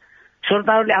भन्नुहोस्,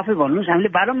 श्रोताहरूले आफै भन्नुहोस्। हामीले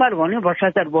बारम्बार भन्यौं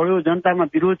भ्रष्टाचार बढ्यो, जनतामा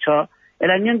विरोध छ,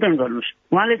 यसलाई नियन्त्रण गर्नुहोस्।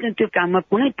 उहाँले चाहिँ त्यो काममा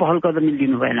कुनै पहल कदमी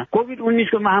लिनु भएन। कोभिड-19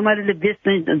 को महामारीले देश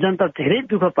चाहिँ जनता धेरै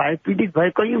दुःख पाए, पीडित भए,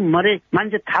 कयौं मरे,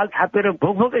 मान्छे थाल थापेर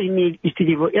भोक हिँड्ने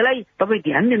स्थिति भयो। यसलाई तपाईँ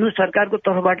ध्यान दिनुहोस्। सरकारको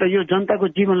तर्फबाट यो जनताको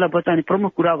जीवनलाई बचाउने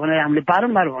प्रमुख कुरा भनेर हामीले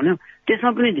बारम्बार भन्यौं,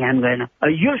 त्यसमा पनि ध्यान गएन।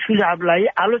 यो सुझावलाई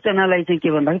आलोचनालाई चाहिँ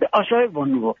के भन्दाखेरि असहयोग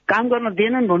भन्नुभयो, काम गर्न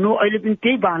दिएनन् भन्नु। अहिले पनि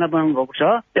त्यही बहाना बनाउनु भएको छ।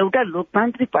 एउटा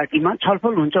लोकतान्त्रिक पार्टीमा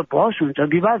छलफल हुन्छ, बहस हुन्छ,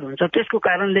 विवाद हुन्छ, त्यसको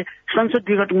कारणले संसद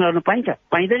विघटन गर्न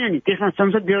पाइँदैन नि। त्यसमा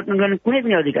संसद विघटन गर्ने कुनै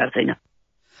पनि अधिकार छैन।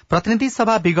 प्रतिनिधि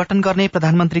सभा विघटन गर्ने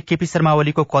प्रधानमन्त्री केपी शर्मा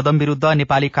ओलीको कदम विरूद्ध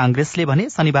नेपाली कांग्रेसले भने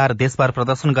शनिबार देशभर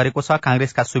प्रदर्शन गरेको छ।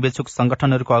 कांग्रेसका शुभेच्छुक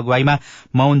संगठनहरूको अगुवाईमा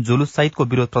मौन जुलुस सहितको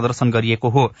विरोध प्रदर्शन गरिएको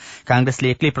हो। कांग्रेसले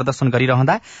एक्लै प्रदर्शन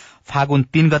गरिरहँदा फागुन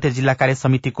 3 गते जिल्ला कार्य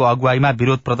समितिको अगुवाईमा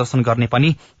विरोध प्रदर्शन गर्ने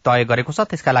पनि तय गरेको छ।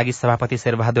 त्यसका लागि सभापति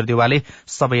शेरबहादुर देउवाले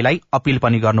सबैलाई अपील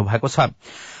पनि गर्नुभएको छ।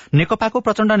 नेकपाको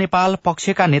प्रचण्ड नेपाल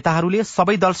पक्षका नेताहरूले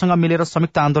सबै दलसँग मिलेर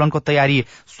संयुक्त आन्दोलनको तयारी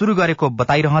शुरू गरेको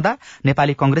बताइरहँदा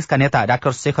नेपाली कंग्रेसका नेता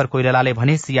डाक्टर शेखर कोइरालाले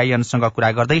भने सीआईएनसँग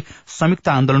कुरा गर्दै संयुक्त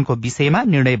आन्दोलनको विषयमा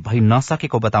निर्णय भइ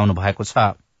नसकेको बताउनु भएको छ।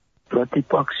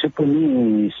 प्रतिपक्ष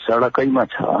पनि सड़कैमा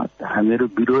छ, हामीहरू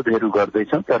विरोधहरू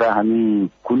गर्दैछौं, तर हामी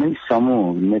कुनै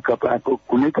समूह, नेकपाको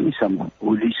कुनै पनि समूह,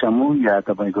 ओली समूह या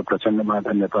तपाईको प्रचण्ड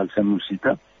माधव नेपाल समूहसित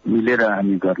मिलेर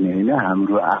हामी गर्ने होइन।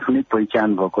 हाम्रो आफ्नै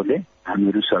पहिचान भएकोले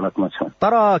हामीहरू सड़कमा छौं।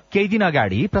 तर केही दिन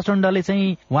अगाडि प्रचण्डले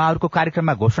चाहिँ उहाँहरूको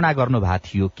कार्यक्रममा घोषणा गर्नु भएको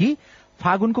थियो कि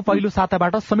फागुनको पहिलो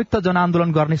साताबाट संयुक्त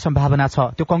जनआन्दोलन गर्ने सम्भावना छ,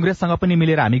 त्यो कंग्रेससँग पनि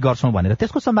मिलेर हामी गर्छौं भनेर।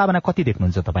 त्यसको सम्भावना कति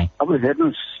देख्नुहुन्छ तपाईँ? अब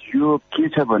हेर्नुहोस्, यो के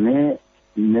छ भने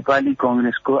नेपाली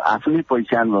कंग्रेसको आफ्नै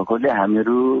पहिचान भएकोले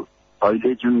हामीहरू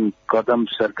अहिले जुन कदम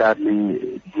सरकारले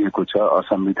लिएको छ,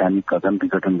 असंवैधानिक कदम,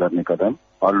 विघटन गर्ने कदम,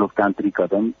 अलोकतान्त्रिक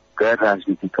कदम, गैर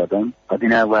राजनीतिक कदम,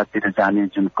 अधिनायकवादतिर जाने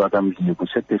जुन कदम लिएको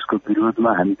छ, त्यसको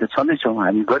विरोधमा हामी त छँदैछौँ,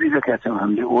 हामी गरिरहेका छौँ।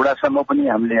 हामीले ओडासम्म पनि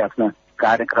हामीले आफ्ना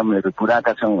कार्यक्रमहरू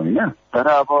पुराएका छौँ होइन। तर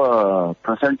अब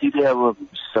प्रचण्डजीले अब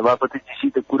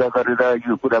सभापतिजीसित कुरा गरेर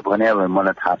यो कुरा भन्या भए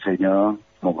मलाई थाहा छैन,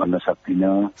 म भन्न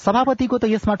सक्दिनँ। सभापतिको त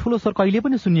यसमा ठूलो स्वर कहिले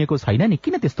पनि सुनिएको छैन नि,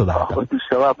 किन त्यस्तो भयो? त्यो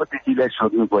सभापतिजीलाई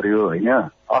सोध्नु पर्यो होइन।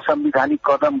 असंवैधानिक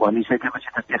कदम भनिसकेपछि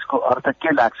त त्यसको अर्थ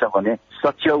के लाग्छ भने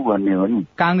सच्याउ भन्ने हो नि।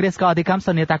 कांग्रेसका अधिकांश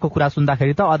नेताको कुरा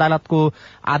सुन्दाखेरि त अदालतको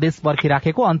आदेश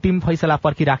पर्खिराखेको, अन्तिम फैसला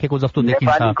पर्खिराखेको जस्तो देखिन्छ।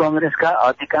 नेपाली कंग्रेसका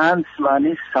अधिकांश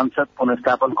मानिस संसद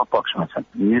पुनर्स्थापनको पक्षमा छन्।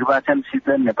 निर्वाचनसित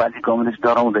नेपाली कंग्रेस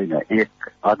डराउँदैन। एक,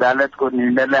 अदालतको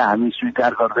निर्णयलाई हामी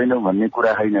स्वीकार गर्दैनौं भन्ने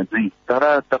कुरा होइन। दुई,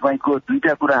 तर तपाईको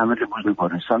दुईटा कुरा हामीले बुझ्नु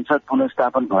पर्यो। संसद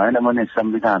पुनर्स्थापन भएन भने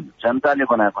संविधान, जनताले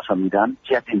बनाएको संविधान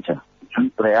च्यातिन्छ,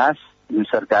 जुन प्रयास यो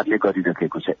सरकारले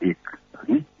गरिरहेको छ। एक।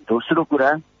 दोस्रो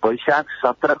कुरा, वैशाख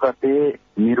 17 गते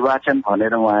निर्वाचन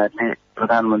भनेर उहाँहरूले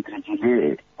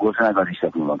प्रधानमन्त्रीजीले घोषणा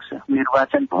गरिसक्नु भएको छ।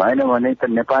 निर्वाचन भएन भने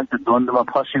त नेपाल त द्वन्द्वमा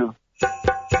फस्यो।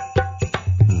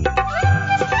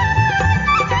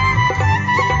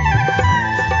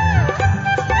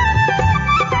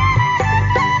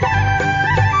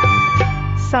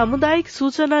 सामुदायिक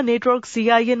सूचना नेटवर्क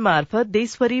सीआईएन मार्फत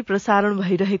देशभरि प्रसारण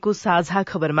भइरहेको साझा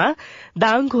खबरमा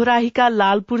दाङ घोराहीका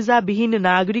लाल पूर्जाविहीन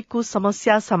नागरिकको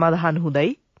समस्या समाधान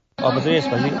हुँदै अब चाहिँ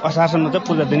यसपछि असारसम्म चाहिँ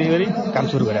पूर्जा दिने गरी काम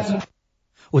शुरू गरेको छ।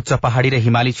 उच्च पहाड़ी र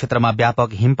हिमाली क्षेत्रमा व्यापक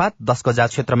हिमपात, 10 गजा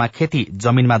क्षेत्रमा खेती,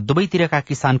 जमीनमा दुवैतिरका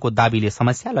किसानको दाबीले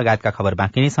समस्या लगायतका खबर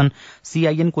बाँकी नै छन्।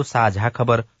 सीआईएनको साझा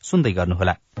खबर सुन्दै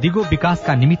गर्नुहोला। दिगो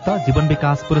विकासका निमित्त जीवन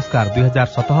विकास पुरस्कार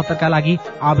 2077 का लागि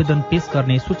आवेदन पेश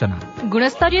गर्ने सूचना।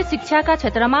 गुणस्तरीय शिक्षाका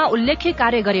क्षेत्रमा उल्लेख्य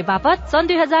कार्य गरे बापत सन्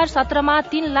 2017 मा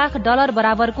 $3 लाख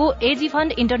बराबरको एजी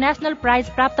फण्ड इन्टरनेशनल प्राइज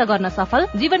प्राप्त गर्न सफल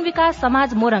जीवन विकास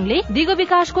समाज मोरङले दिगो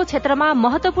विकासको क्षेत्रमा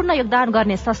महत्वपूर्ण योगदान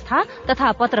गर्ने संस्था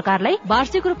तथा पत्रकारलाई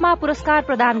वार्षिक रूपमा पुरस्कार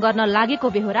प्रदान गर्न लागेको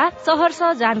बेहोरा सहर्ष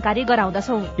जानकारी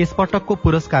गराउँदछौ। यस पटकको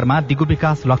पुरस्कारमा दिगो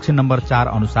विकास लक्ष्य नम्बर 4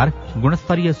 अनुसार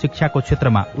गुणस्तरीय शिक्षाको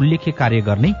क्षेत्रमा उल्लेख्य कार्य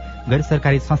गर्ने गैर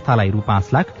सरकारी संस्थालाई रु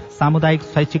 5 लाख, सामुदायिक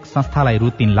शैक्षिक संस्थालाई रु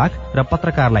 3 लाख र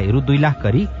पत्रकारलाई रु 2 लाख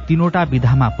गरी 3वटा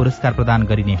विधामा पुरस्कार प्रदान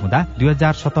गरिने हुँदा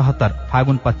 2077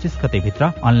 फागुन 25 गते भित्र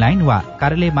अनलाइन वा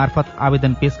कार्यालय मार्फत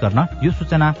आवेदन पेश गर्न यो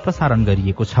सूचना प्रसारण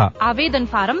गरिएको छ। आवेदन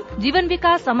फारम जीवन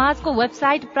विकास समाजको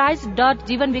वेबसाइट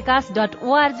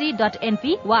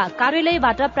prize.jivanvikas.org.np वा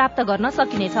कार्यालयबाट प्राप्त गर्न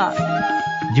सकिनेछ।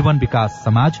 जीवन विकास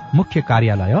समाज मुख्य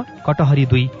कार्यालय कटहरी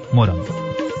 2 मोरङ।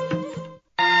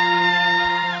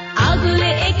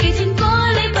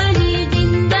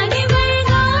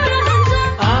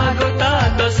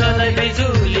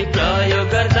 बिजुली प्रयोग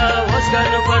गर्दा होस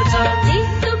गर्नुपर्छ।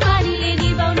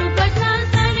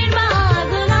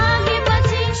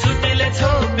 सुटीले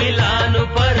छोपी लानु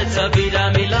पर्छ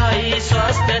बिरामीलाई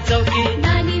स्वास्थ्य चौकी।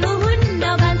 नानी हुन्न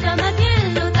भान्सामा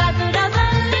खेल्नु तातो र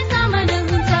बलले सामान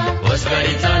हुन्छ। होस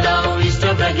गरी चलाऊ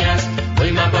स्टोभ र ग्यास,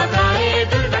 भुइँमा पकाए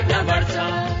दुर्घटना बढ्छ।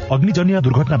 अग्निजन्य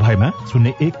दुर्घटना भएमा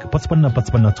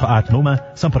 0155555689 मा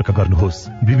सम्पर्क गर्नुहोस्।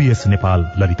 बीबीएस नेपाल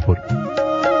ललितपुर।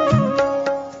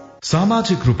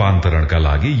 सामाजिक रूपान्तरणका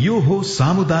लागि यो हो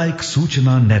सामुदायिक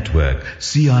सूचना नेटवर्क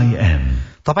CIN।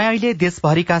 तपाईँ अहिले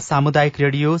देशभरिका सामुदायिक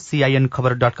रेडियो CIN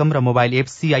खबर.com र मोबाइल एप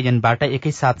CIN-बाट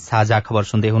एकैसाथ साझा खबर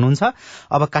सुन्दै हुनुहुन्छ।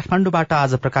 अब काठमाडौँबाट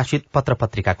आज प्रकाशित पत्र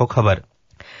पत्रिकाको खबर।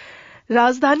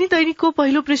 राजधानी दैनिकको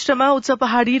पहिलो पृष्ठमा उच्च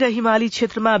पहाड़ी र हिमाली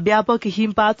क्षेत्रमा व्यापक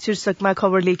हिमपात शीर्षकमा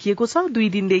खबर लेखिएको छ। 2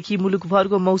 दिनदेखि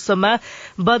मुलुकभरको मौसममा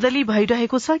बदली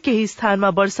भइरहेको छ। केही स्थानमा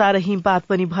वर्षा र हिमपात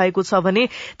पनि भएको छ भने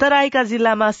तराईका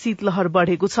जिल्लामा शीतलहर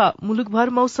बढ़ेको छ। मुलुकभर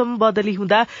मौसम बदली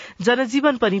हुँदा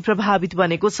जनजीवन पनि प्रभावित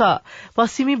बनेको छ।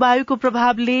 पश्चिमी वायुको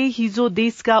प्रभावले हिजो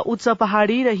देशका उच्च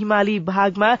पहाड़ी र हिमाली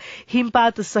भागमा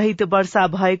हिमपात सहित वर्षा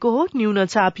भएको हो। न्यून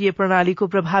चापिय प्रणालीको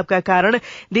प्रभावका कारण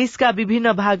देशका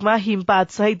विभिन्न भागमा हिमपात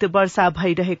सहित वर्षा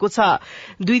भइरहेको छ।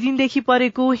 2 दिनदेखि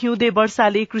परेको हिउँदे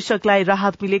वर्षाले कृषकलाई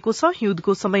राहत मिलेको छ।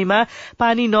 हिउँदको समयमा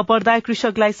पानी नपर्दा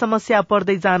कृषकलाई समस्या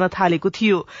पर्दै जान थालेको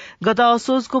थियो। गत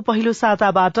असोजको पहिलो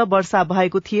साताबाट वर्षा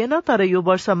भएको थिएन, तर यो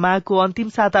वर्ष माघको अन्तिम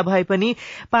साता भए पनि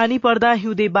पानी पर्दा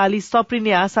हिउँदे बाली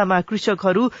सप्रिने आशामा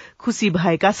कृषकहरू खुशी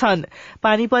भएका छन्।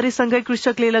 पानी परेसँगै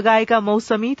कृषकले लगाएका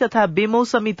मौसमी तथा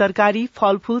बेमौसमी तरकारी,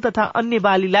 फलफूल तथा अन्य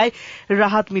बालीलाई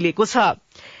राहत मिलेको छ।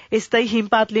 यस्तै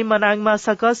हिमपातले मनाङमा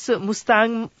सकस, मुस्ताङ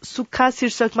सुक्खा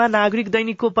शीर्षकमा नागरिक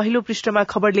दैनिकको पहिलो पृष्ठमा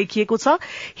खबर लेखिएको छ।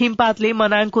 हिमपातले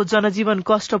मनाङको जनजीवन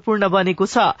कष्टपूर्ण बनेको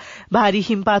छ। भारी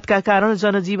हिमपातका कारण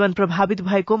जनजीवन प्रभावित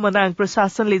भएको मनाङ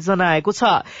प्रशासनले जनाएको छ।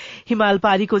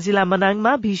 हिमालपारीको जिल्ला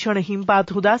मनाङमा भीषण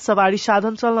हिमपात हुँदा सवारी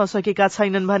साधन चल्न सकेका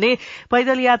छैनन् भने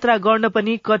पैदल यात्रा गर्न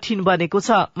पनि कठिन बनेको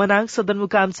छ। मनाङ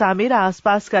सदरमुकाम चामे र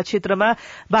आसपासका क्षेत्रमा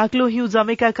बाक्लो हिउँ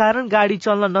जमेका कारण गाड़ी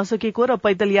चल्न नसकेको र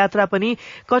पैदल यात्रा पनि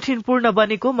कठिनपूर्ण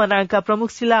बनेको मनाङका प्रमुख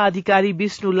जिल्ला अधिकारी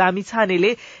विष्णु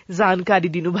लामिछानेले जानकारी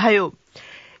दिनुभयो।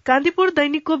 कान्तिपुर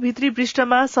दैनिकको भित्री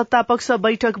पृष्ठमा सत्तापक्ष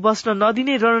बैठक बस्न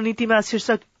नदिने रणनीतिमा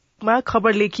शीर्षकमा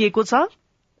खबर लेखिएको छ।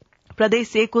 प्रदेश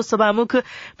 1 को सभामुख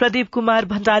प्रदीप कुमार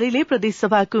भण्डारीले प्रदेश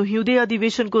सभाको हिउँदे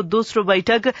अधिवेशनको दोस्रो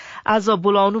बैठक आज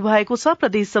बोलाउनु भएको छ।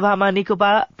 प्रदेश सभामा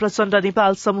नेकपा प्रचण्ड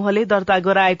नेपाल समूहले दर्ता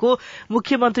गराएको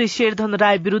मुख्यमन्त्री शेरधन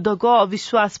राय विरूद्धको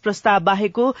अविश्वास प्रस्ताव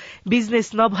बाहेकको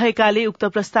बिजनेस नभएकाले उक्त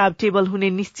प्रस्ताव टेबल हुने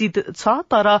निश्चित छ।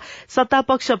 तर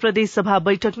सत्तापक्ष प्रदेश सभा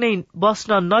बैठक नै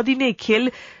बस्न नदिने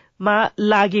खेल मा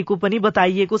लागेको पनि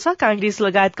बताइएको छ। कांग्रेस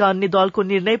लगायतका अन्य दलको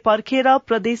निर्णय पर्खेर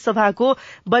प्रदेश सभाको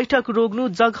बैठक रोक्नु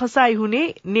जगहसाई हुने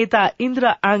नेता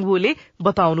इन्द्र आङबोले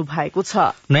बताउनु भएको छ।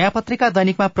 नयाँ पत्रिका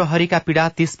दैनिकमा प्रहरीका पीड़ा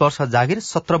 30 वर्ष जागिर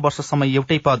 17 वर्षसम्म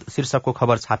एउटै पद शीर्षकको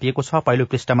खबर छापिएको छ। पहिलो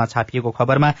पृष्ठमा छापिएको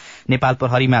खबरमा नेपाल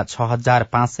प्रहरीमा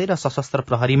 6500 र सशस्त्र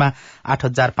प्रहरीमा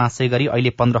 8500 गरी अहिले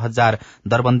 15000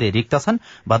 दरबन्दी रिक्त छन्।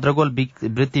 भद्रगोल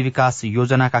वृत्ति विकास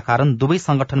योजनाका कारण दुवै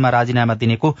संगठनमा राजीनामा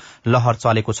दिनेको लहर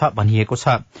चलेको छ भनिएको छ।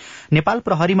 नेपाल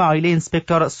प्रहरीमा अहिले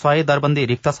इन्सपेक्टर 100 दरबन्दी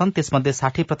रिक्त छन्। त्यसमध्ये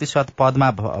 60% पदमा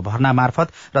भर्ना मार्फत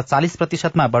र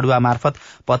 40% मा बढुवा मार्फत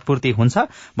पदपूर्ति हुन्छ।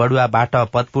 बढुवाबाट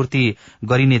पदपूर्ति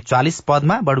गरिने 40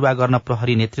 पदमा बढुवा गर्न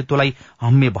प्रहरी नेतृत्वलाई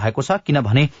हम्मे भएको छ,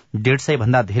 किनभने 150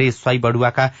 भन्दा धेरै 100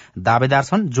 बढुवाका दावेदार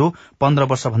छन्, जो 15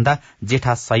 वर्ष भन्दा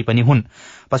जेठा 100 पनि हुन्।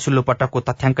 पछिल्लो पटकको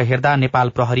तथ्याङ्क हेर्दा नेपाल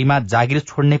प्रहरीमा जागिर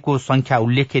छोड्नेको संख्या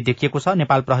उल्लेख्य देखिएको छ।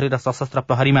 नेपाल प्रहरी र सशस्त्र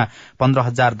प्रहरीमा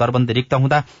 15000 दरबन्दी रिक्त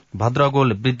हुँदा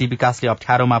भद्रगोल वृद्धि विकासले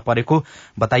अप्ठ्यारोमा परेको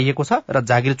बताइएको छ र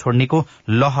जागिर छोड्नेको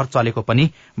लहर चलेको पनि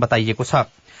बताइएको छ।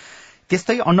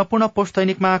 त्यस्तै अन्नपूर्ण पोस्ट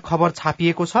दैनिकमा खबर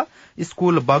छापिएको छ।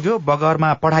 स्कूल बग्यो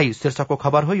बगरमा पढ़ाई शीर्षकको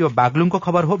खबर हो। यो बागलुङको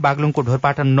खबर हो। बागलुङको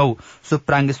ढोरपाटन 9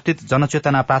 सुप्राङ स्थित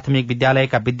जनचेतना प्राथमिक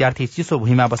विद्यालयका विद्यार्थी चिसो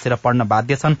भुइँमा बसेर पढ्न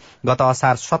बाध्य छन्। गत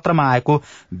असार 17 मा आएको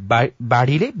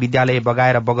बाढ़ीले विद्यालय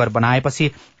बगाएर बगर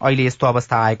बनाएपछि अहिले यस्तो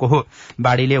अवस्था आएको हो।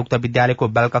 बाढ़ीले उक्त विद्यालयको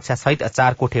बालकक्षा सहित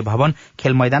 4 कोठे भवन,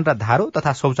 खेल मैदान र धारो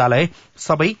तथा शौचालय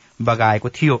सबै बगाएको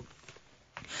थियो।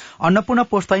 अन्नपूर्ण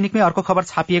पोस्ट दैनिकमै अर्को खबर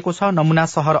छापिएको छ। नमूना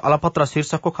शहर अलपत्र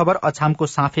शीर्षकको खबर। अछामको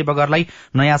साँफे बगरलाई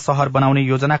नयाँ शहर बनाउने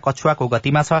योजना कछुवाको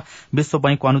गतिमा छ। विश्व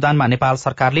बैंकको अनुदानमा नेपाल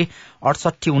सरकारले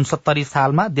 68-69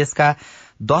 सालमा देशका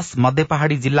 10 मध्य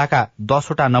पहाड़ी जिल्लाका 10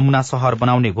 वटा नमूना शहर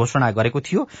बनाउने घोषणा गरेको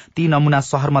थियो। ती नमूना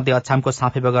शहर मध्ये अछामको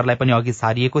साँफे बगरलाई पनि अघि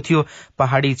सारिएको थियो।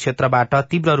 पहाड़ी क्षेत्रबाट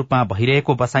तीव्र रूपमा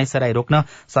भइरहेको बसाइसराई रोक्न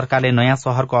सरकारले नयाँ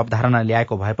शहरको अवधारणा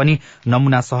ल्याएको भए पनि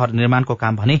नमूना शहर निर्माणको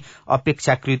काम भने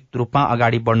अपेक्षाकृत रूपमा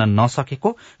अगाडि बढ़न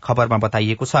नसकेको खबरमा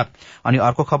बताइएको छ। अनि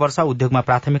अर्को खबर छ उद्योगमा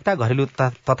प्राथमिकता। घरेलु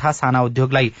तथा साना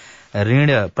उद्योगलाई ऋण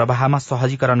प्रवाहमा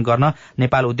सहजीकरण गर्न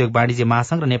नेपाल उद्योग वाणिज्य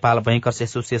महासंघ र नेपाल बैंकर्स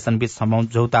एसोसिएशन बीच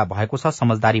सम्झौता भएको छ,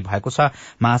 समझदारी भएको छ।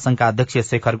 महासंघका अध्यक्ष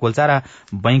शेखर गोल्चा र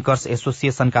बैंकर्स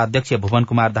एसोसिएशनका अध्यक्ष भुवन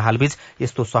कुमार दाहाल बीच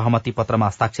यस्तो सहमति पत्रमा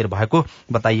हस्ताक्षर भएको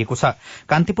बताइएको छ।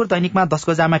 कान्तिपुर दैनिकमा 10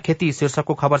 गजामा खेती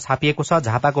शीर्षकको खबर छापिएको छ।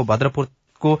 झापाको भद्रपुर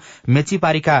प्रदेशको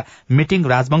मेचीपारीका मिटिङ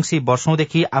राजवंशी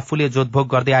वर्षौंदेखि आफूले जोतभोग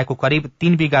गर्दै आएको करिब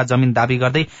 3 बिघा जमिन दावी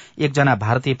गर्दै एकजना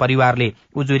भारतीय परिवारले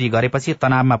उजुरी गरेपछि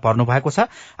तनावमा पर्नु भएको छ।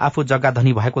 आफू जग्गा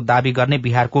धनी भएको दावी गर्ने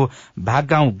बिहारको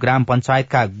भागगाउँ ग्राम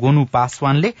पञ्चायतका गोनु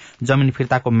पासवानले जमिन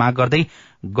फिर्ताको माग गर्दै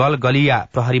गलगलिया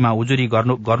प्रहरीमा उजुरी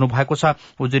गर्नु भएको छ।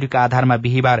 उजुरीका आधारमा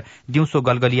बिहिबार दिउँसो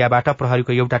गलगलियाबाट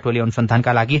प्रहरीको एउटा टोली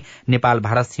अनुसन्धानका लागि नेपाल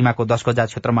भारत सीमाको 10 गजा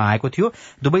क्षेत्रमा आएको थियो।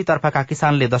 दुवैतर्फका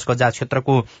किसानले 10 गजा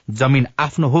क्षेत्रको जमिन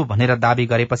आफ्नो हो भनेर दावी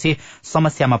गरेपछि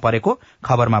समस्यामा परेको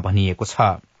खबरमा भनिएको छ।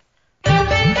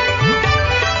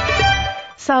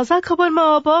 साझा खबरमा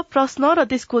अब प्रश्न र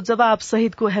त्यसको जवाब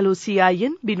सहितको हेलो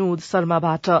सीआईएन विनोद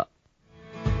शर्माबाट।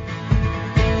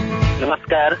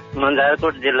 नमस्कार,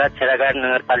 मन्झारकोट जिल्ला छेडाघाट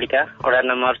नगरपालिका वडा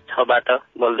नम्बर 6 बाट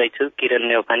बोल्दैछु, किरण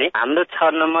नेउपाने। हाम्रो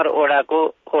 6 नम्बर वडाको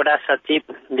वडा सचिव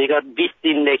विगत 20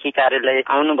 दिनदेखि कार्यालय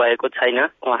आउनु भएको छैन।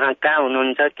 उहाँ कहाँ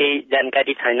हुनुहुन्छ केही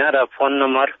जानकारी छैन र फोन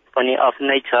नम्बर पनि अफ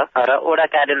नै छ र वडा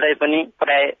कार्यालय पनि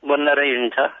प्राय बन्द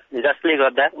रहन्छ, जसले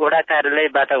गर्दा वडा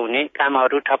कार्यालयबाट हुने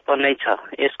कामहरू ठप्प नै छ।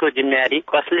 यसको जिम्मेवारी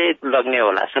कसले लग्ने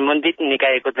होला? सम्बन्धित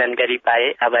निकायको जानकारी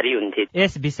पाए आभारी हुन्थे।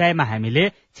 यस विषयमा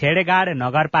हामीले छेडगाड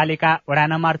नगरपालिका वडा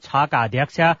नम्बर 6 का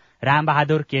अध्यक्ष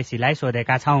रामबहादुर केसीलाई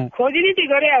सोधेका छौं। खोजनीति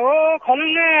गरे हो,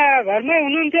 खलङ्गा घरमै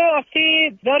हुनुहुन्थ्यो, अस्ति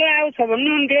ज्वरो आउँछ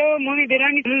भन्नुहुन्थ्यो, मम्मी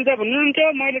बिरामी हुनुहुन्छ भन्नुहुन्थ्यो।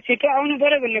 मैले छिटो आउनु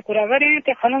पर्यो भन्ने कुरा गरेँ,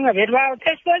 त्यो खलङ्गा भेटभाव।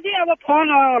 त्यसपछि अब फोन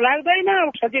लाग्दैन,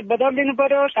 सचिव बदलिदिनु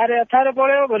पर्यो, 18.5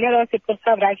 पर्यो भनेर अस्ति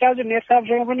प्रस्ताव राखेको छु मेयर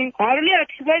साहबसँग पनि। उहाँहरूले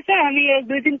ठिक भएछ, हामी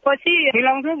 1-2 दिन पछि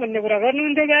मिलाउँछौँ भन्ने कुरा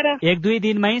गर्नुहुन्थ्यो। गएर 1-2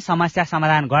 दिनमै समस्या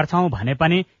समाधान गर्छौं भने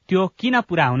पनि त्यो किन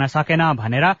पूरा हुन सकेन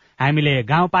भनेर हामीले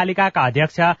गाउँपालिकाका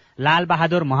अध्यक्ष लाल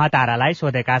बहादुर महतारालाई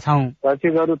सोधेका छौं।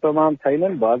 सचिवहरू तमाम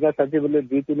छैनन्, भएका सचिवले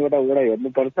 2-3 वडा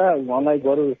हेर्नुपर्छ। उहाँलाई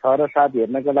बरु 6-7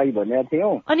 हेर्नका लागि भनेका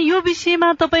थियौं। अनि यो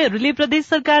विषयमा तपाईहरूले प्रदेश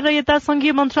सरकार र यता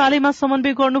संघीय मन्त्रालयमा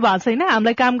समन्वय गर्नु भएको छैन?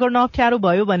 हामीलाई काम गर्न अप्ठ्यारो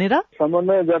भयो भनेर?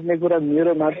 समन्वय गर्ने कुरा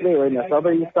मेरो मात्रै होइन,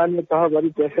 सबै स्थानीय तहभरि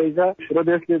त्यसै छ।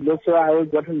 प्रदेशले लोकसेवा आयोग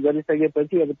गठन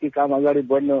गरिसकेपछि अब ती काम अगाडि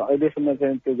बढ्न अहिलेसम्म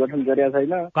चाहिँ त्यो गठन गरेका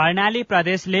छैन। कर्णाली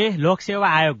प्रदेशले लोकसेवा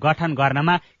आयोग गठन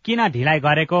गर्नमा किन ढिलाइ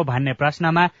गरेको भन्ने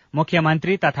प्रश्नमा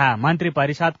मुख्यमन्त्री तथा मन्त्री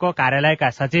परिषदको कार्यालयका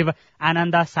सचिव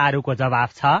आनन्द सारूको जवाब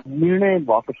छ, निर्णय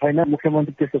भएको छैन।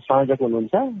 मुख्यमन्त्री त्यसको संयोजक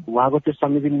हुनुहुन्छ, उहाँको त्यो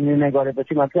समितिले निर्णय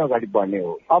गरेपछि मात्रै अगाडि बढ्ने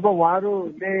हो। अब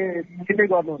उहाँहरूले छिटै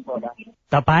गर्नुहुन्छ होला।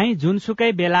 तपाई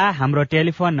जुनसुकै बेला हाम्रो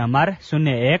टेलिफोन नम्बर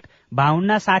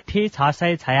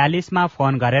 01-5260-646 मा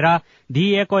फोन गरेर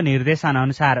दिइएको निर्देशन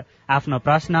अनुसार आफ्नो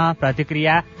प्रश्न,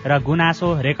 प्रतिक्रिया र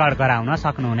गुनासो रेकर्ड गराउन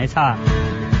सक्नुहुनेछ।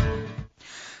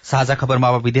 साझा खबरमा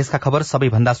अब विदेशका खबर।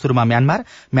 सबैभन्दा शुरूमा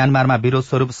म्यानमारमा विरोध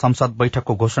स्वरूप संसद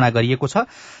बैठकको घोषणा गरिएको छ।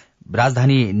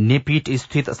 राजधानी नेपिट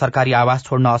स्थित सरकारी आवास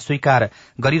छोड्न अस्वीकार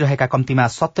गरिरहेका कम्तीमा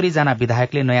 70 जना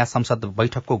विधायकले नयाँ संसद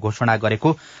बैठकको घोषणा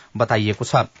गरेको बताइएको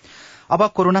छ। अब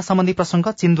कोरोना सम्बन्धी प्रसंग।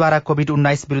 चीनद्वारा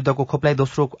कोभिड-19 विरूद्धको खोपलाई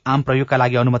दोस्रो आम प्रयोगका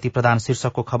लागि अनुमति प्रदान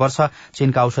शीर्षकको खबर छ।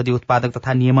 चीनका औषधि उत्पादक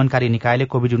तथा नियमनकारी निकायले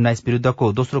कोभिड-19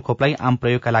 विरूद्धको दोस्रो खोपलाई आम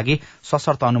प्रयोगका लागि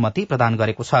सशर्त अनुमति प्रदान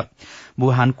गरेको छ।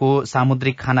 वुहानको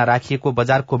सामुद्रिक खाना राखिएको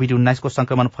बजार कोभिड-19 को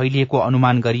संक्रमण फैलिएको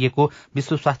अनुमान गरिएको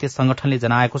विश्व स्वास्थ्य संगठनले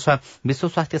जनाएको छ। विश्व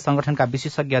स्वास्थ्य संगठनका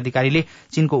विशेषज्ञ अधिकारीले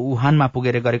चीनको वुहानमा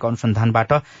पुगेर गरेको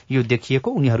अनुसन्धानबाट यो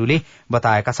देखिएको उनीहरूले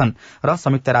बताएका छन्। र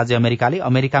संयुक्त राज्य अमेरिकाले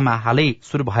अमेरिकामा हालै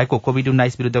शुरू भएको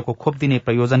कोभिड-19 विरूद्धको खोप दिने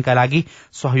प्रयोजनका लागि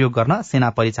सहयोग गर्न सेना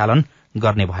परिचालन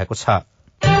गर्ने भएको छ।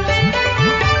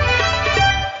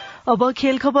 अब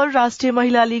खेल खबर। राष्ट्रिय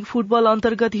महिला लीग फुटबल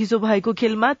अन्तर्गत हिजो भएको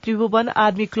खेलमा त्रिभुवन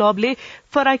आर्मी क्लबले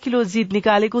फराकिलो जित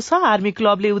निकालेको छ। आर्मी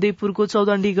क्लबले उदयपुरको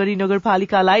चौदण्डी गढी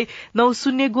नगरपालिकालाई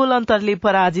 9-0 गोल अन्तरले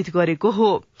पराजित गरेको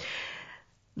हो।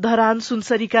 धरान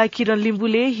सुनसरीका किरण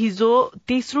लिम्बुले हिजो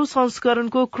तेस्रो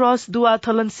संस्करणको क्रस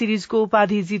दुआथलन सिरिजको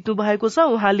उपाधि जित्नु भएको छ।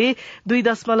 उहाँले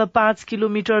 2.5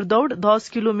 किलोमिटर दौड़, 10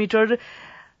 किलोमिटर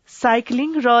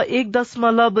साइक्लिङ र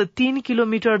 1.3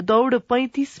 किलोमिटर दौड़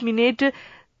 35 मिनेट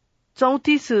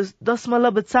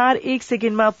 34.41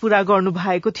 सेकेण्डमा पूरा गर्नु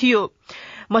भएको थियो।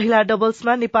 महिला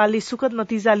डबल्समा नेपालले सुखद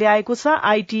नतिजा ल्याएको छ।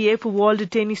 ITF world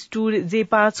tennis tour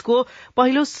J5 को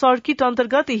पहिलो सर्किट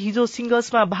अन्तर्गत हिजो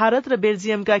सिंगल्समा भारत र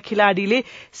बेल्जियमका खेलाड़ीले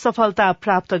सफलता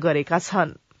प्राप्त गरेका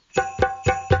छन्।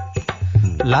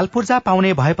 लालपूर्जा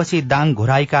पाउने भएपछि दाङ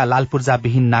घोराईका लालपूर्जा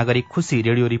विहीन नागरिक खुशी।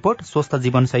 रेडियो रिपोर्ट, स्वस्थ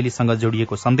जीवनशैलीसँग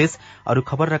जोडिएको सन्देश, अरू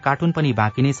खबर र कार्टुन पनि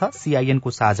बाँकी नै छ। सीआईएन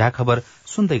को साझा खबर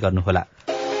सुन्दै गर्नुहोला।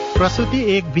 प्रसूति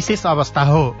एक विशेष अवस्था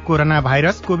हो। कोरोना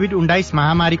भाइरस कोभिड-19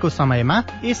 महामारीको समयमा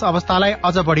यस अवस्थालाई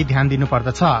अझ बढी ध्यान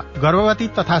दिनुपर्दछ। गर्भवती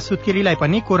तथा सुत्केरीलाई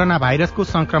पनि कोरोना भाइरसको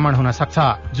संक्रमण हुन सक्छ।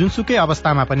 जुनसुकै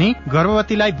अवस्थामा पनि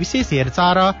गर्भवतीलाई विशेष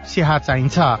हेरचाह र स्याहार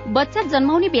चाहिन्छ। बच्चा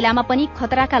जन्माउने बेलामा पनि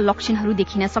खतराका लक्षणहरू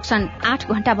देखिन सक्छन्। 8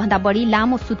 घण्टा भन्दा बढी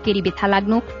लामो सुत्केरी व्यथा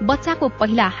लाग्नु, बच्चाको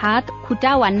पहिला हात,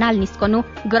 खुट्टा वा नाल निस्कनु,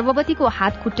 गर्भवतीको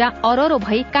हात खुट्टा अररो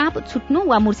भई काँप छुट्नु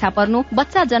वा मुर्छा पर्नु,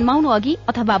 बच्चा जन्माउनु अघि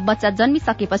अथवा बच्चा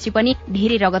जन्मिसकेपछि पनि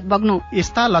धेरै रगत बग्नु।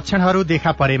 यस्ता लक्षणहरू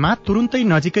देखा परेमा तुरुन्तै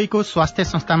नजिकैको स्वास्थ्य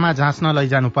संस्थामा जाँच्न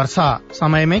लैजानुपर्छ।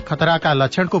 समयमै खतराका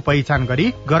लक्षणको पहिचान गरी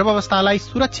गर्भावस्थालाई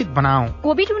सुरक्षित बनाऊ।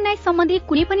 कोभिड-19 सम्बन्धी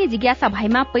कुनै पनि जिज्ञासा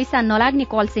भएमा पैसा नलाग्ने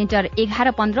कल सेन्टर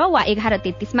 1115 वा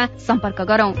 1133 मा सम्पर्क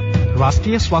गरौं।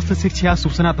 राष्ट्रिय स्वास्थ्य शिक्षा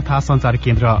सूचना तथा संचार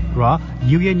केन्द्र र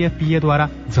UNFPA द्वारा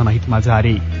जनहितमा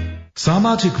जारी।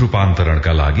 सामाजिक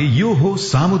रूपान्तरणका लागि यो हो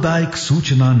सामुदायिक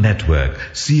सूचना नेटवर्क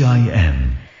CIN।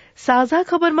 साझा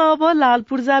खबरमा अब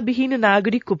लालपूर्जा विहीन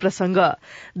नागरिकको प्रसंग।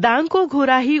 दाङको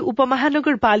घोराही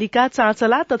उपमहानगरपालिका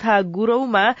चाँचला तथा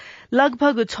गुरौमा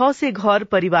लगभग 600 घर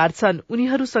परिवार छन्।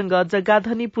 उनीहरूसँग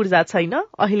जग्गाधनी पूर्जा छैन।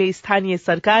 अहिले स्थानीय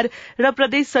सरकार र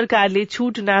प्रदेश सरकारले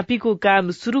छूट नापीको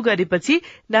काम शुरू गरेपछि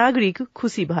नागरिक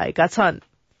खुशी भएका छन्।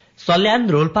 सल्यान,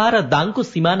 रोल्पा र दाङको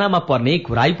सिमानामा पर्ने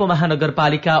घोराई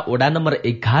उपमहानगरपालिका वडा नम्बर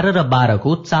 11 र 12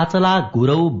 को चाचला,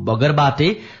 गुरौ, बगरबाटे,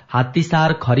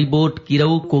 हात्तीसार, खरिबोट,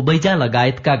 किरौ, कोबैजा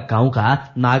लगायतका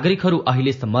गाउँका नागरिकहरू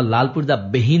अहिलेसम्म लालपूर्जा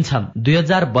विहीन छन्।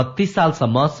 2032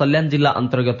 सालसम्म सल्यान जिल्ला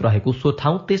अन्तर्गत रहेको सो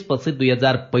ठाउँ, त्यसपछि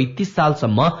 2035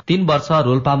 सालसम्म 3 वर्ष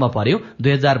रोल्पामा पर्यो।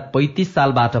 2035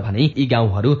 सालबाट भने यी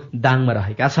गाउँहरू दाङमा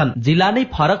रहेका छन्। जिल्ला नै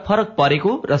फरक फरक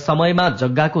परेको र समयमा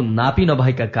जग्गाको नापी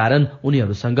नभएका कारण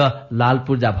उनीहरूसँग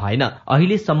लालपूर्जा भएन।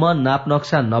 अहिलेसम्म नाप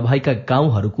नक्सा नभएका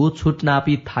गाउँहरूको छुट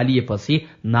नापी थालिएपछि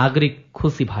नागरिक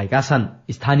खुशी भएका छन्।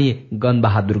 स्थानीय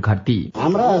गणबहादुर घट्टी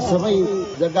हाम्रा सबै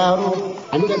जग्गाहरू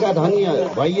हामी जग्गा धनी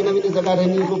भइएन भने जग्गा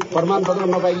रेनीको प्रमाणपत्र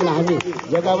नपाइकन हामी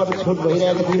जग्गाबाट छुट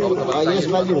भइरहेको थियौँ।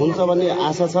 यसपालि हुन्छ भन्ने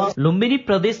आशा छ। लुम्बिनी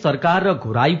प्रदेश सरकार र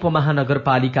घोराई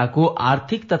उपमहानगरपालिकाको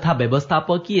आर्थिक तथा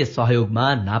व्यवस्थापकीय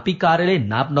सहयोगमा नापी कार्यालय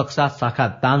नाप नक्सा शाखा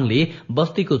दाङले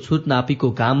बस्तीको छुट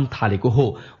नापीको काम थालेको हो।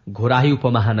 घोराही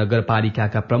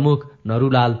उपमहानगरपालिकाका प्रमुख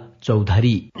नरुलाल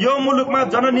चौधरी यो मुलुकमा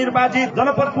जननिर्वाचित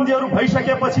जनप्रतिनिधिहरू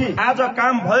भइसकेपछि आज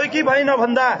काम भयो कि भएन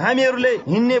भन्दा हामीहरूले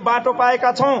हिँड्ने बाटो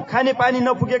पाएका छौं। खाने पानी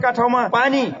नपुगेका ठाउँमा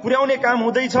पानी पुर्याउने काम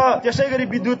हुँदैछ। त्यसै गरी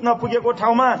विद्युत नपुगेको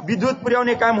ठाउँमा विद्युत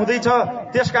पुर्याउने काम हुँदैछ।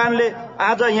 त्यसकारणले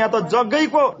आज यहाँ त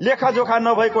जग्गैको लेखाजोखा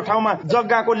नभएको ठाउँमा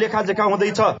जग्गाको लेखाजोखा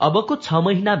हुँदैछ। अबको 6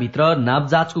 महिनाभित्र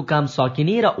नापजाँचको काम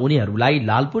सकिने र उनीहरूलाई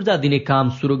लालपूर्जा दिने काम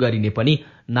शुरू गरिने पनि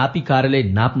नापी कार्यालय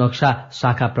नाप नक्सा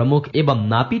शाखा प्रमुख एवं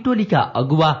नापी टोलीका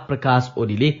अगुवा प्रकाश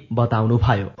ओलीले बताउनु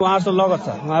भयो। उहाँहरूको लगत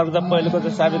छ। उहाँहरूको त पहिलेको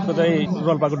चाहिँ साबितको चाहिँ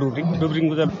रोल्पाको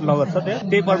डुब्रिङको चाहिँ लगत छ।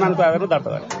 त्यही प्रमाणको आधारमा दर्ता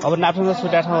गरे। अब नाप्न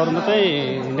छुट्या ठाउँहरूमा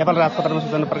चाहिँ नेपाल राजपत्रमा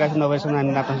सूचना प्रकाशित नभएसम्म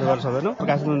हामी नाप्न गर्न सक्दैनौँ।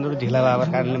 प्रकाशित हुनु ढिला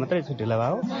भएको कारणले मात्रै ढिला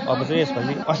भयो। अब चाहिँ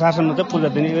यसपछि असारसम्म चाहिँ पूर्जा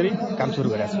दिने गरी काम सुरु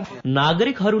गरेको छ।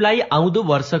 नागरिकहरूलाई आउँदो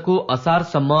वर्षको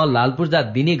असारसम्म लालपूर्जा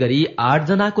दिने गरी 8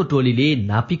 जनाको टोलीले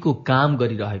नापीको काम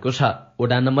गरिरहेको छ।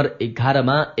 वडा नम्बर 11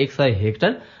 मा 100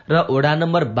 हेक्टर र वडा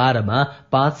नम्बर 12 मा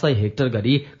 500 हेक्टर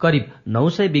गरी करिब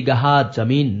 900 बिघा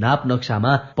जमिन नाप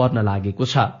नक्सामा पर्न लागेको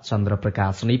छ।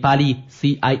 चन्द्रप्रकाश नेपाली,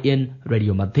 CIN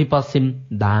रेडियो मध्यपश्चिम,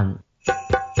 दाङ।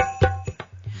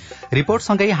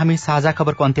 रिपोर्टसँगै हामी साझा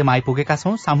खबरको अन्त्यमा आइपुगेका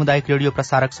छौं। सामुदायिक रेडियो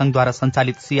प्रसारक संघद्वारा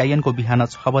संचालित CIN को बिहान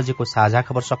 6 बजेको साझा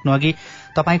खबर सक्नु अघि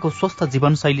तपाईको स्वस्थ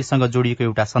जीवनशैलीसँग जोडिएको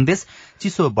एउटा सन्देश।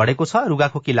 चिसो बढेको छ,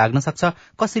 रुगाखोकी लाग्न सक्छ,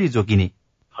 कसरी जोगिने?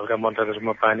 हल्का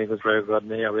मटरहरूमा पानीको प्रयोग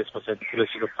गर्ने, अब यसमा चाहिँ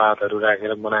तुलसीको पातहरू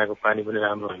राखेर बनाएको पानी पनि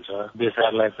राम्रो हुन्छ।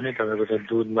 बेसारलाई पनि तपाईँको चाहिँ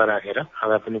दुधमा राखेर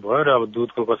खाँदा पनि भयो। र अब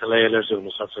दुधको कसैलाई एलर्जी हुन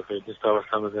सक्छ, त्यस्तो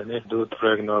अवस्थामा चाहिँ दुध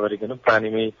प्रयोग नगरिकन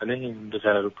पानीमै पनि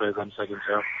बेसारहरू प्रयोग गर्न सकिन्छ।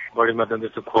 बढी मात्रामा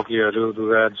त्यस्तो खोकीहरू,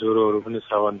 रुगा, ज्वरोहरू पनि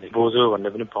छ भने बोजो भन्ने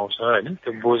पनि पाउँछ होइन।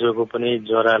 त्यो बोजोको पनि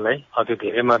जरालाई अति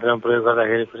धेरै मात्रामा प्रयोग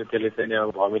गर्दाखेरि फेरि त्यसले चाहिँ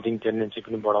अब भमिटिङ टेन्डेन्सी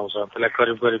पनि बढाउँछ। त्यसलाई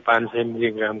करिब करिब 500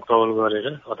 मिलिग्राम कौल गरेर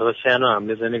अथवा सानो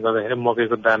हामीले चाहिँ गर्दाखेरि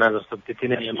मकैको दाना जस्तो त्यति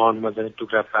नै एमाउन्टमा चाहिँ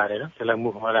टुक्रा पारेर त्यसलाई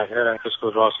मुखमा राखेर त्यसको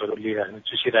रसहरू लिइराख्ने,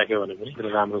 चुसिराख्यो भने पनि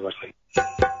त्यसले राम्रो गर्छ।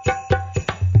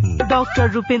 डाक्टर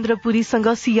रूपेन्द्र पुरीसँग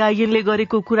CINले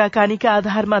गरेको कुराकानीका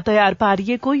आधारमा तयार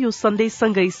पारिएको यो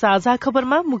सन्देशसँगै साझा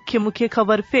खबरमा मुख्य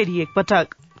खबर फेरि एकपटक।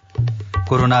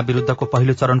 कोरोना विरूद्धको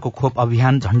पहिलो चरणको खोप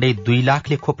अभियान झण्डै 2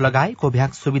 लाखले खोप लगाए।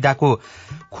 कोभ्याक्स सुविधाको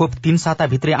खोप 3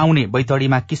 साताभित्रै आउने।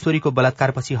 बैतडीमा किशोरीको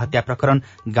बलात्कारपछि हत्या प्रकरण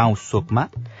गाउँ शोकमा।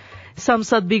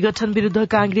 संसद विघटन विरूद्ध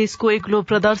कांग्रेसको एक्लो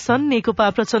प्रदर्शन, नेकपा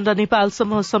प्रचण्ड नेपाल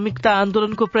समूह संयुक्त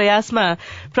आन्दोलनको प्रयासमा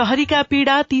प्रहरीका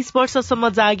पीड़ा, 30 वर्षसम्म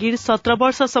जागिर, 17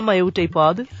 वर्षसम्म एउटै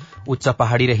पद। उच्च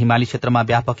पहाड़ी र हिमाली क्षेत्रमा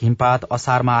व्यापक हिमपात,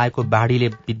 असारमा आएको बाढ़ीले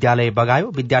विद्यालय बगायो,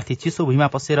 विद्यार्थी चिसो भुइँमा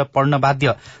पसेर पढ्न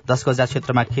बाध्य, 10 गजा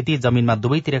क्षेत्रमा खेती जमीनमा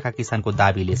दुवैतिरका किसानको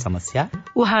दाबीले समस्या।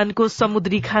 वुहानको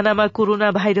समुद्री खानामा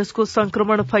कोरोना भाइरसको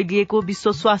संक्रमण फैलिएको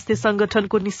विश्व स्वास्थ्य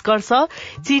संगठनको निष्कर्ष,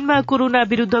 चीनमा कोरोना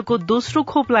विरूद्धको दोस्रो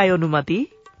खोपलाई अनुमति।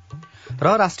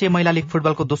 र राष्ट्रिय महिला लीग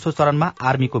फुटबलको दोस्रो चरणमा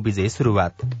आर्मीको विजय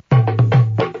शुरूआत।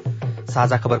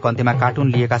 साझा खबरको अन्त्यमा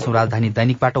कार्टुन लिएका छौं। राजधानी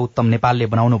दैनिकबाट उत्तम नेपालले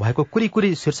बनाउनु भएको कुरी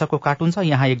कुरी शीर्षकको कार्टुन छ।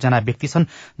 यहाँ एकजना व्यक्ति छन्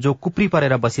जो कुप्री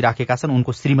परेर बसिराखेका छन्।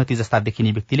 उनको श्रीमती जस्ता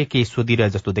देखिने व्यक्तिले केही सोधिरहे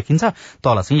जस्तो देखिन्छ।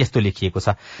 तल चाहिँ यस्तो लेखिएको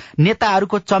छ,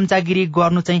 नेताहरूको चम्चागिरी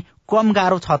गर्नु चाहिँ कम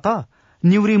गाह्रो छ त,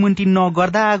 निउरी मुन्टी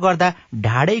नगर्दा गर्दा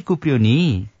ढाडै कुप्रियो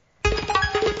नि।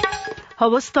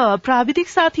 हवस् त प्राविधिक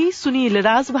साथी सुनिल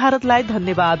राज भारतलाई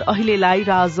धन्यवाद। अहिलेलाई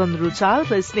राजन रुचाल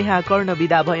र स्नेहा कर्ण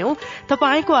विदा भयौं।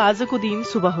 तपाईको आजको दिन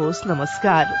शुभ होस्।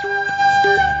 नमस्कार।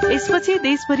 यसपछि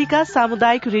देशभरिका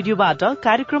सामुदायिक रेडियोबाट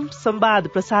कार्यक्रम संवाद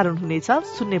प्रसारण हुनेछ।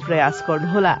 सुन्ने प्रयास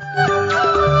गर्नुहोला।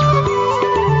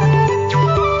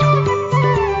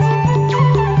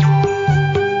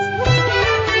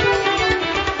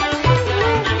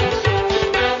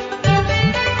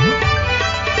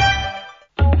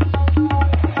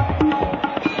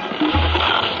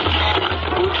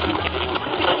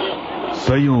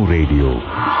 सयौं रेडियो,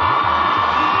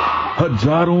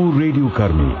 हजारौं रेडियो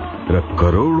कर्मी र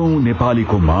करोड़ौं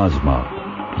नेपालीको माझमा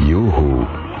यो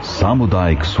हो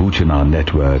सामुदायिक सूचना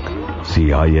नेटवर्क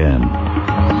CIN।